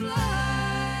his flail.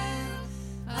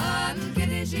 And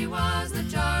Kitty, she was the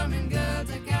charming girl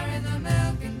to carry the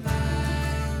milking pail.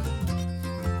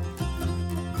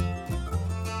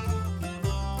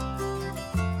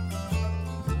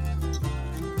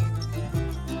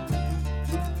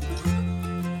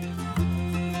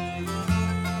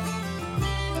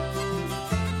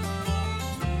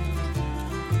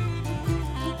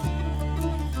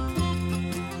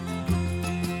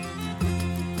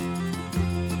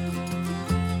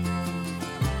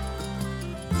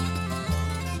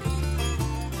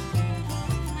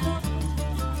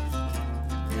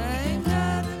 Dame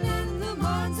Durden in the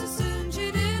morn so soon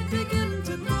she did begin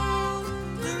to growl.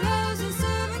 The rows of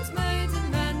servants, maids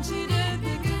and men she did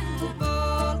begin to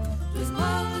bawl. 'Twas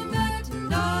Moll and Bet and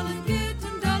Doll and Kit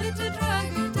and Dolly to drag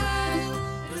her tail.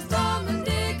 It was Tom and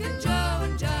Dick and Joe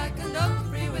and Jack and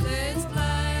Humphrey with his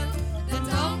flail. Then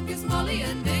Tom kissed Molly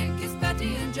and Dick kissed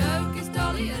Betty and Joe kissed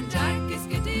Dolly and Jack kissed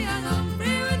Kitty and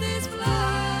Humphrey with his flail.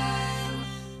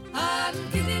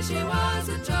 And Kitty, she was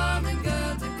a charming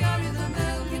girl to carry the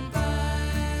milking pail.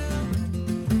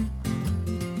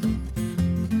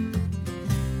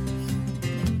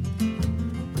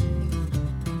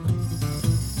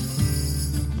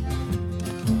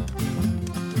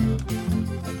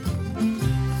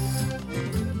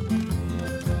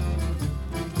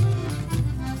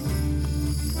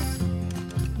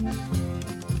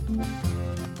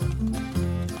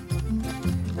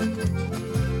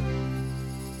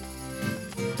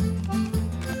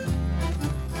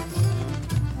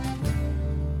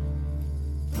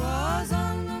 Was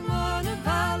on the morn of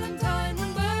Valentine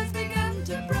when birds began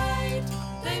to bright.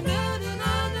 They Durden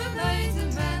and her maids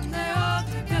and men they all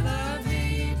together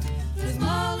meet. 'Twas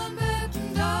Moll and Bet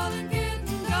and Doll and Kit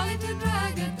and Dolly to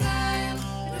drag a tail.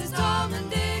 It was Tom and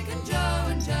Dick and Joe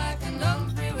and Jack and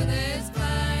Humphrey with his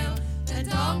flail. Then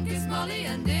Tom kissed Molly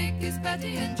and Dick kissed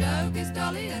Betty and Joe kissed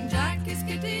Dolly and Jack kissed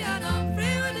Kitty and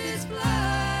Humphrey with his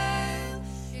flail.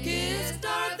 Kissed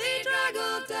Dorothy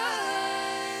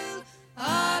Draggletail.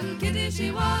 And Kitty,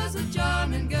 she was a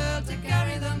charming girl to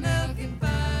carry the milking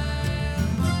pail.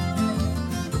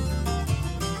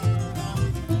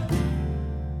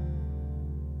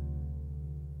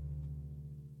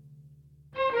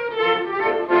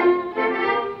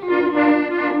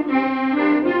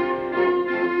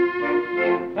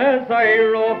 As I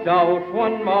roved out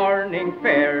one morning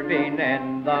fair, being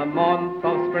in the month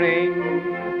of spring,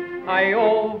 I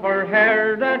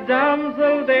overheard a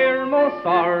damsel there most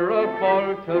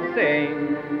sorrowful to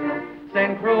sing.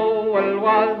 Saying cruel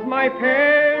was my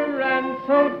parents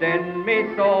who did me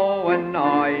so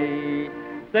annoy.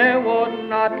 They would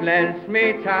not let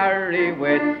me tarry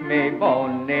with me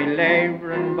bonny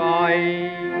labouring boy.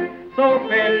 So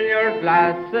fill your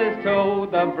glasses to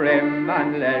the brim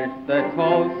and let the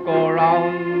toast go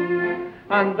round.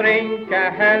 And drink a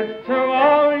health to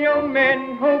all you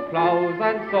men who plows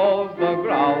and sows the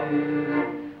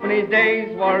ground. When his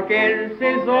day's work is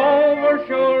over,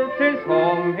 sure 'tis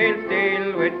home he'll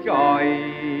steal with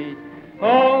joy.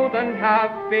 Oh, then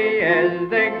happy is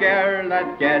the girl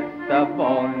that gets the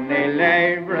bonny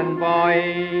labouring boy.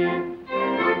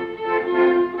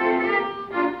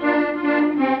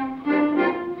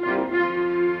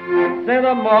 Said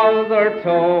the mother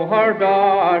to her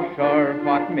daughter,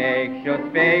 what makes you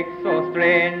speak so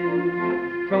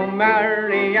strange? To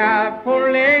marry a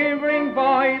poor labouring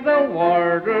boy, the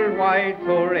world'll wide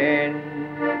to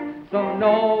range. Some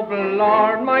noble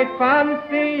lord might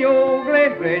fancy you,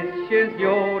 great riches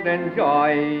you'd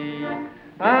enjoy.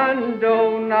 And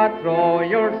do not throw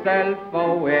yourself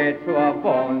away to a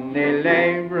bonny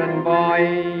labouring boy.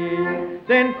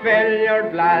 Then fill your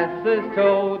glasses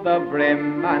to the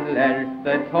brim and let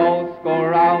the toast go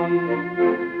round.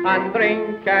 And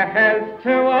drink a health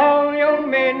to all young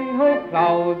men who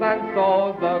plows and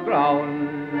sows the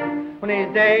ground. When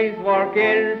his day's work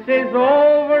is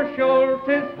over, sure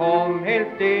 'tis home he'll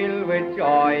steal with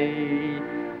joy.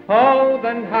 Oh,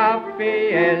 then happy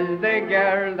is the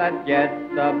girl that gets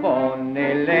the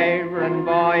bonny labouring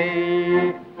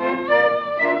boy.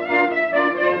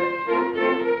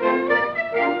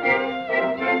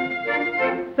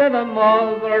 Said the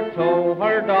mother to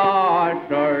her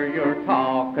daughter, your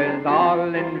talk is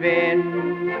all in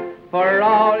vain. For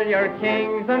all your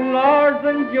kings and lords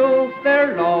and dukes,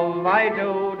 their love I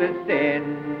do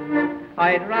disdain.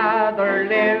 I'd rather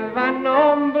live an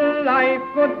humble life,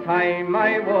 good time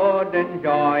I would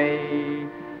enjoy.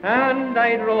 And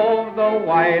I'd rove the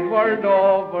wide world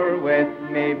over with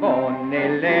me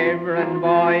bonny labouring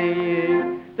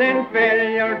boy. Then fill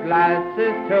your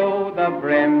glasses to the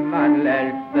brim and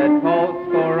let the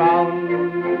toast go round.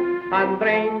 And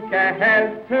drink a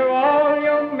health to all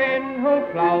young men who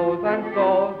plows and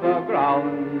sows the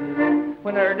ground.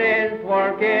 When their day's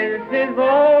work is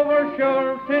over,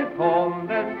 sure 'tis home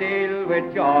they'll steal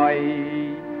with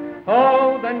joy.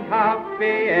 Oh, then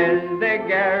happy is the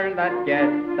girl that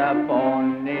gets the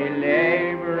bonny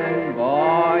labouring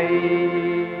boy.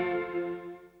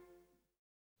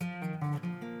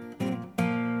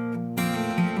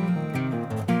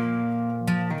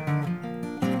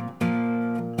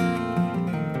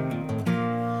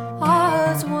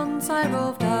 As once I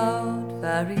roved out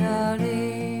very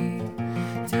early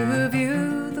to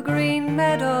view the green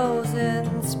meadows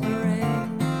in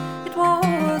spring. It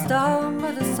was down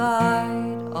by the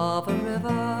side of a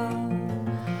river.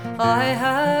 I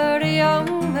heard a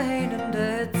young maiden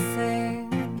did sing,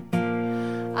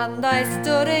 and I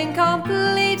stood in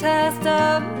completest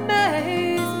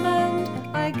amazement.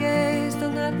 I gazed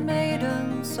on that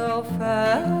maiden so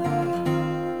fair.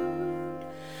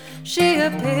 She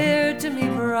appeared to me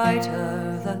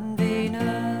brighter than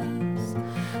Venus,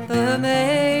 the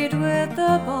maid with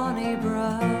the bonny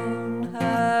brown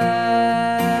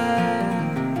hair.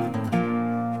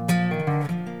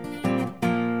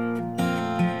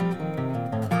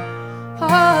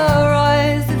 Her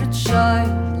eyes did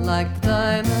shine like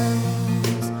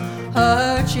diamonds,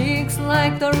 her cheeks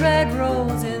like the red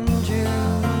rose in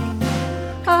June.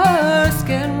 Her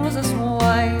skin was as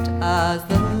white as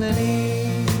the lily,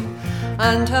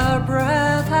 and her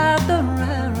breath had the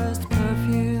rarest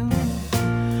perfume,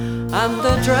 and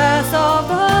the dress of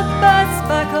the best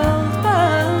speckled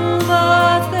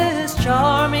velvet this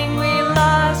charming wee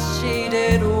lass she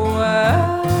did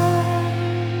wear.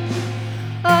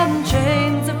 And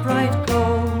chains of bright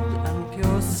gold and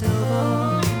pure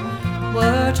silver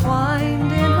were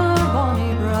twined in her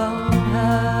bonny brown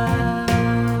hair.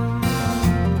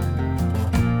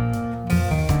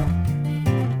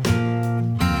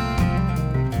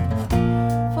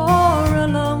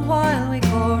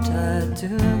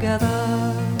 Together,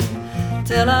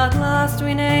 till at last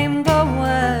we named the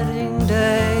wedding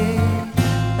day.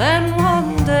 Then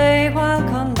one day while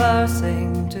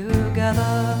conversing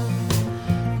together,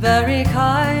 very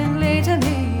kindly to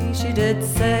me she did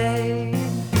say,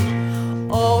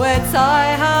 oh, it's I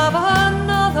have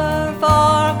another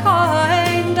far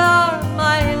kinder,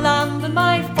 my land and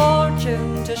my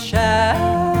fortune to share.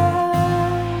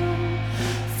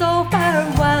 So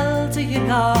farewell to you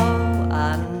now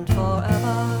and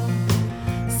forever,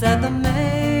 said the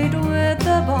maid with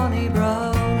the bonny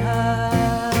brown hair.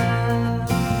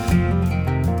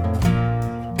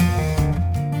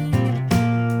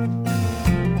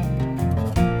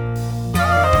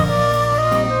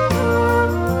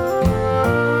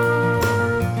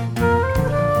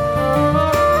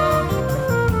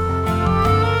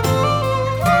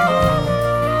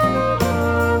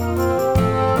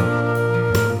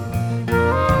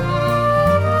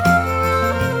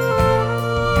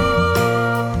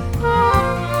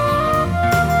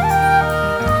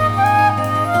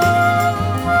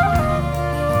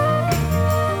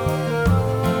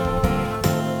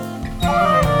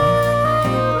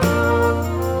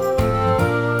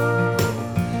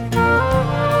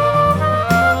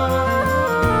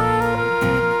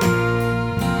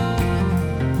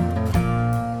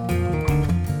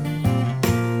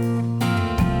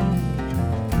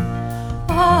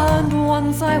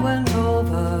 I went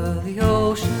over the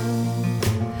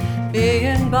ocean,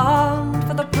 being bound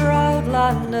for the proud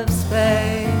land of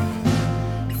Spain.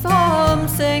 Some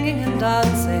singing and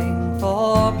dancing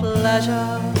for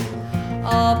pleasure,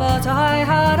 but I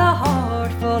had a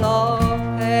heart full of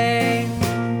pain.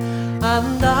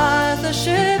 And as the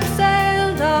ship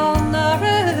sailed down the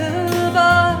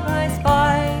river, I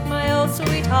spied my old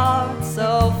sweetheart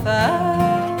so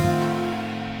fair,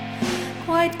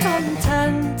 quite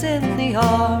content in the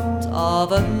arms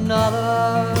of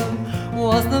another,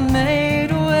 was the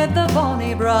maid with the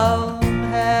bonny brown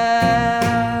hair.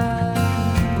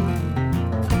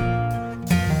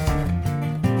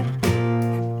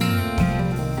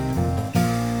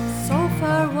 So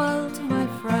farewell to my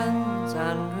friends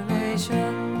and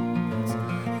relations,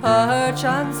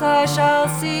 perchance I shall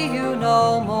see you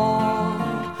no more.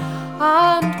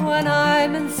 And when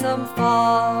I'm in some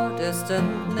far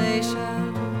distant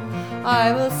nation,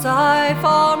 I will sigh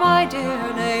for my dear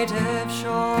native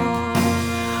shore.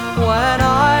 When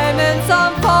I'm in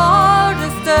some far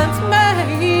distant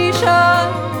nation,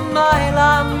 my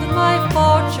land and my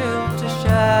fortune to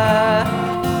share,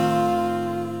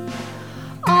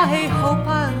 I hope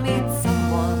I'll meet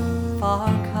someone far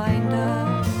kinder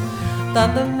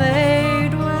than the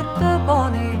maid with the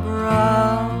bonny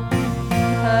brown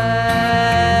hair.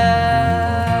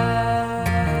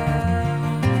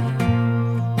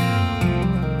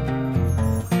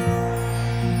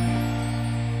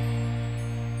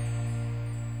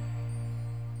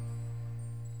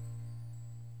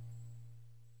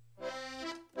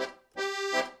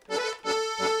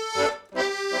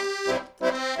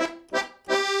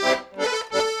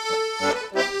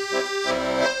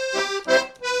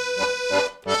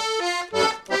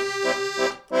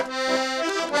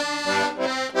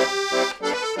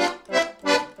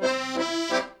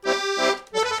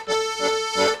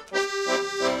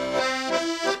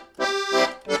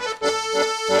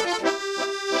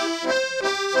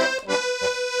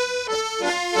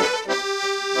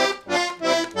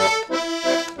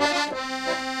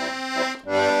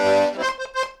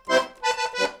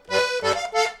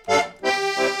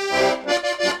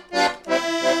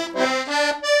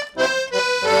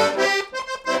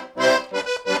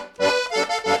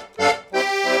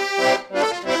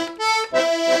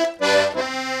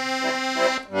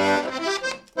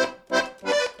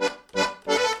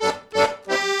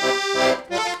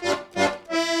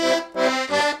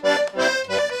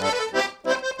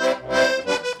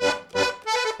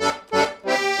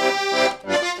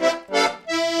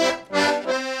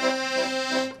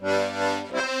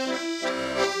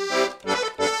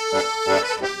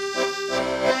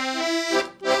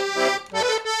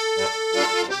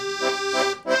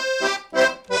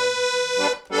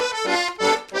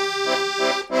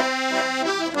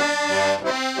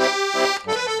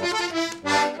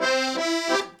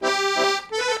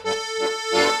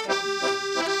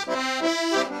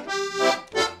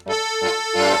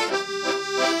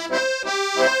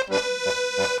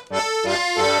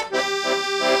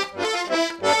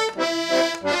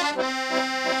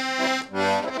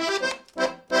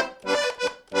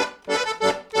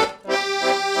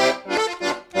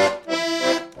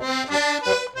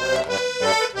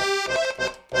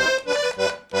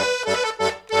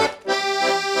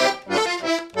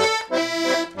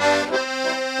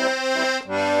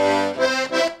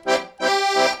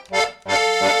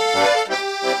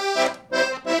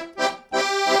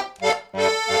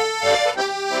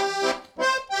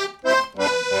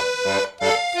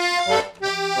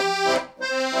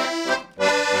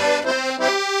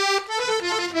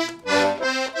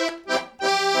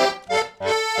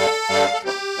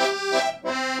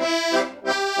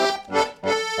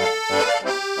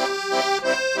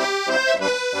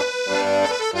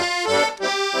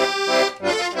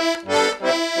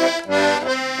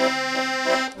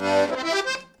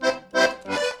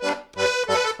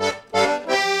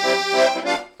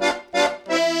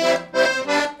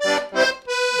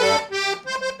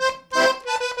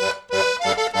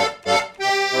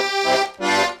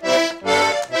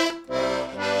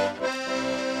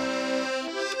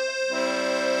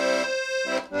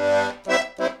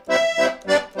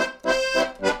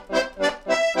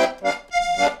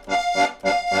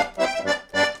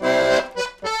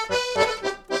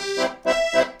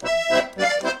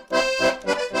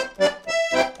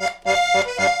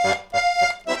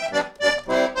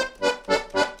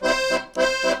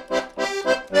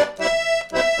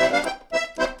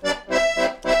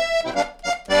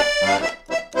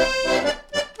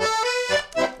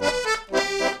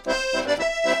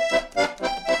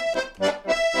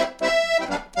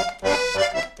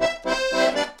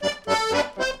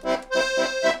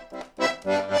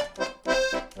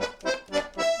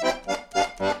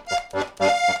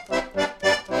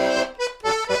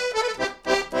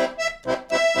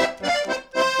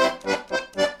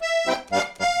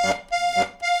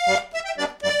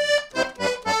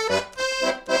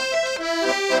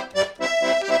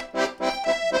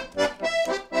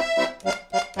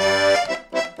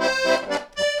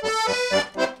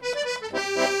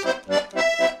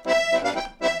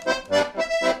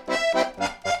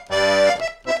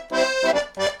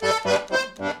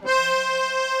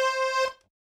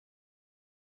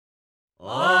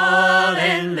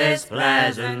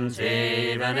 pleasant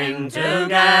evening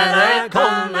together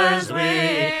come as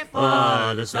we,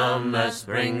 for the summer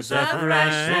springs so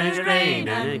fresh and green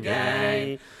and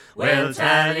gay. We'll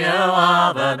tell you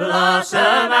of a blossom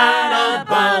and a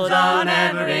bud on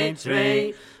every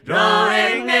tree,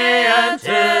 drawing near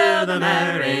to the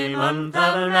merry month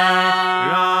of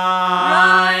May.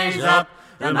 Rise up,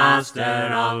 the master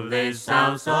of this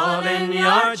household, in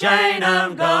your chain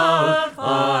of gold,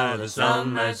 for the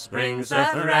summer springs so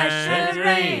fresh and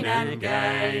green and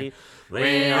gay.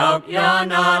 We hope you're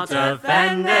not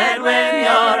offended with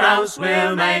your house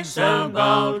we'll make so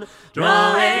bold,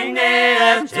 drawing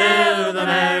near to the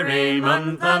merry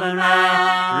month of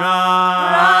May.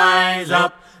 Rise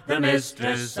up, the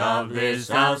mistress of this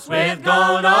house, with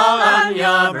gold all on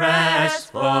your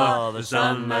breast, for the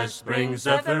summer springs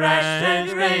so fresh and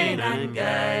green and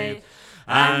gay.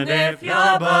 And if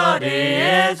your body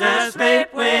is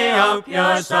asleep, we hope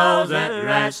your soul's at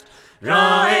rest,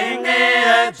 drawing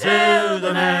near to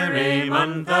the merry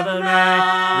month of May.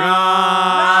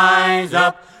 Rise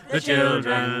up, the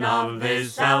children of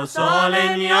this house, all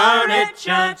in your rich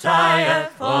attire,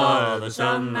 for the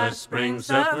summer springs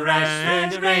so fresh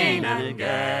and green and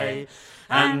gay.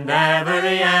 And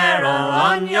every arrow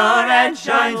on your head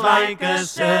shines like a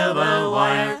silver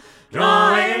wire,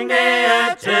 drawing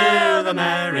near to the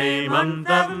merry month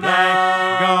of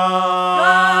May.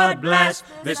 God bless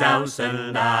this house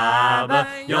and harbour,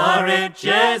 your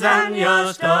riches and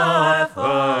your store,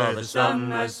 for the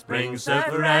summer springs so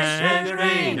fresh and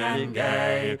green and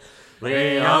gay.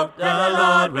 We hope that the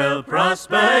Lord will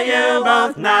prosper you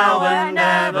both now and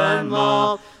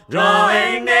evermore,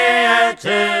 drawing near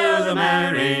to the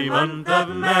merry month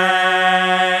of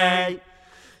May.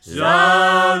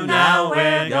 So now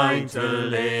we're going to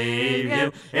leave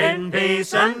you in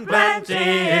peace and plenty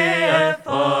here,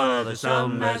 for the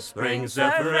summer springs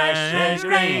so fresh and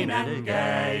green and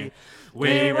gay.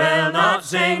 We will not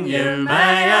sing you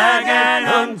May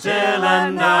again until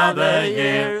another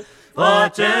year, for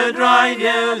to drive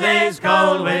you these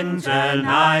cold winter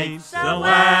nights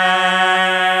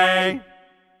away.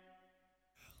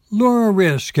 Laura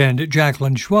Risk and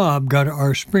Jacqueline Schwab got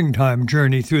our springtime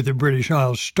journey through the British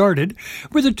Isles started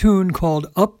with a tune called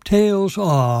Uptales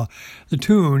Awe. The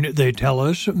tune, they tell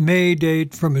us, may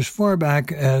date from as far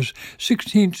back as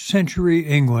 16th century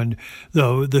England,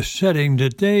 though the setting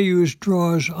that they use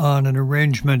draws on an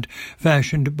arrangement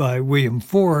fashioned by William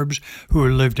Forbes, who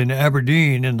lived in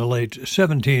Aberdeen in the late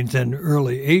 17th and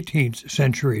early 18th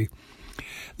century.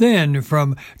 Then,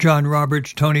 from John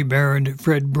Roberts, Tony Barron,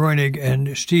 Fred Breunig,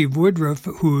 and Steve Woodruff,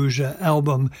 whose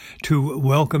album To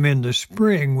Welcome in the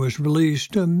Spring was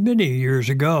released many years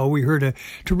ago, we heard a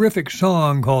terrific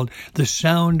song called The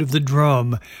Sound of the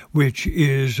Drum, which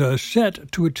is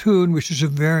set to a tune which is a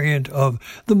variant of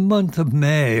The Month of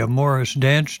May, a Morris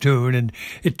dance tune, and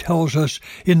it tells us,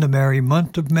 in the merry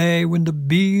month of May, when the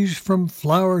bees from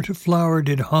flower to flower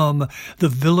did hum, the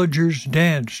villagers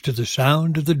danced to the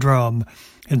sound of the drum.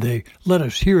 And they let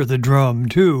us hear the drum,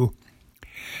 too.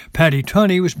 Paddy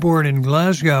Tunney was born in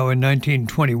Glasgow in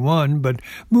 1921, but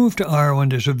moved to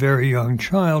Ireland as a very young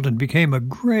child and became a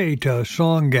great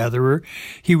song gatherer.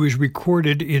 He was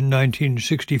recorded in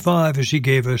 1965 as he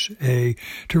gave us a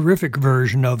terrific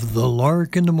version of The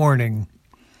Lark in the Morning.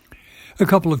 A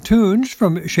couple of tunes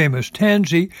from Seamus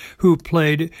Tansey, who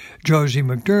played Josie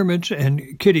McDermott's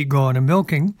and Kitty Gone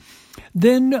a-Milking.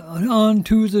 Then on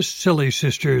to the Silly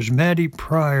Sisters, Maddie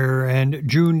Pryor and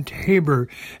June Tabor,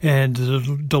 and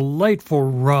the delightful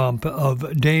romp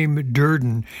of Dame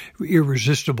Durden,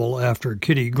 irresistible after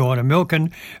Kitty Gone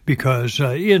a-Milkin', because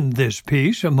in this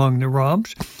piece, among the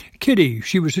romps, Kitty,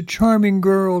 she was a charming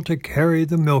girl to carry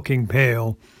the milking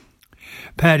pail.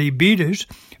 Paddy Beatus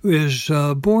was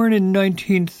born in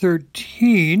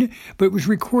 1913, but was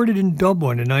recorded in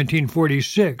Dublin in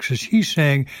 1946 as he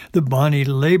sang The Bonnie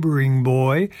Labouring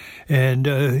Boy, and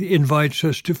invites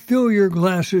us to fill your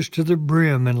glasses to the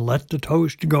brim and let the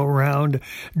toast go round.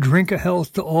 Drink a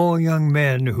health to all young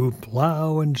men who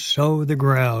plough and sow the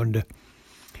ground.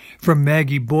 From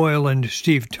Maggie Boyle and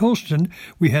Steve Tilston,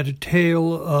 we had a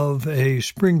tale of a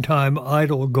springtime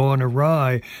idyll gone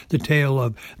awry, the tale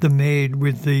of the maid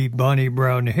with the bonny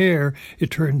brown hair. It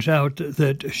turns out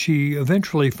that she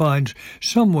eventually finds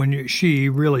someone she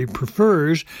really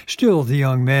prefers. Still, the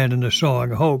young man in the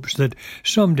song hopes that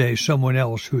someday someone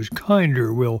else who's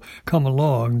kinder will come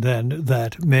along than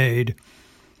that maid.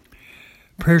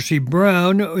 Percy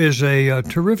Brown is a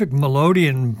terrific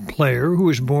melodeon player who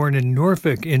was born in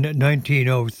Norfolk in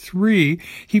 1903.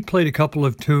 He played a couple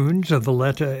of tunes, of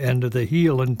Valletta and the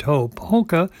Heel and Toe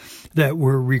Polka, that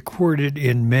were recorded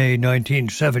in May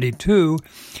 1972.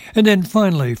 And then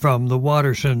finally, from the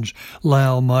Wattersons,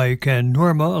 Lal, Mike, and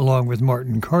Norma, along with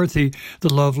Martin Carthy,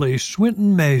 the lovely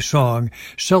Swinton May song,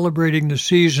 celebrating the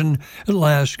season, at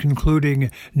last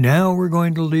concluding, now we're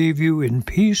going to leave you in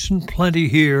peace and plenty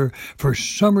here, for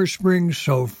summer spring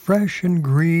so fresh and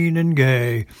green and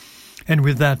gay. And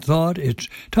with that thought, it's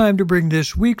time to bring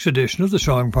this week's edition of the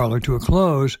Song Parlor to a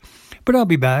close. But I'll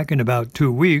be back in about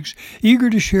 2 weeks, eager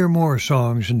to share more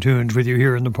songs and tunes with you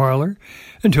here in the parlor.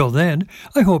 Until then,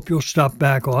 I hope you'll stop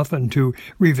back often to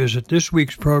revisit this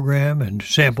week's program and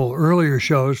sample earlier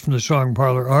shows from the Song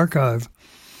Parlor archive.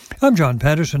 I'm John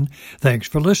Patterson. Thanks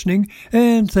for listening,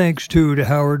 and thanks too to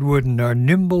Howard Wooden, our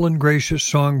nimble and gracious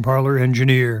Song Parlor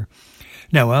engineer.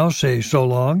 Now I'll say so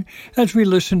long as we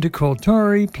listen to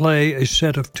Koltari play a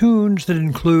set of tunes that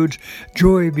includes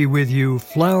Joy Be With You,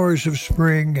 Flowers of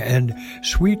Spring, and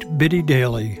Sweet Biddy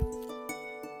Daly.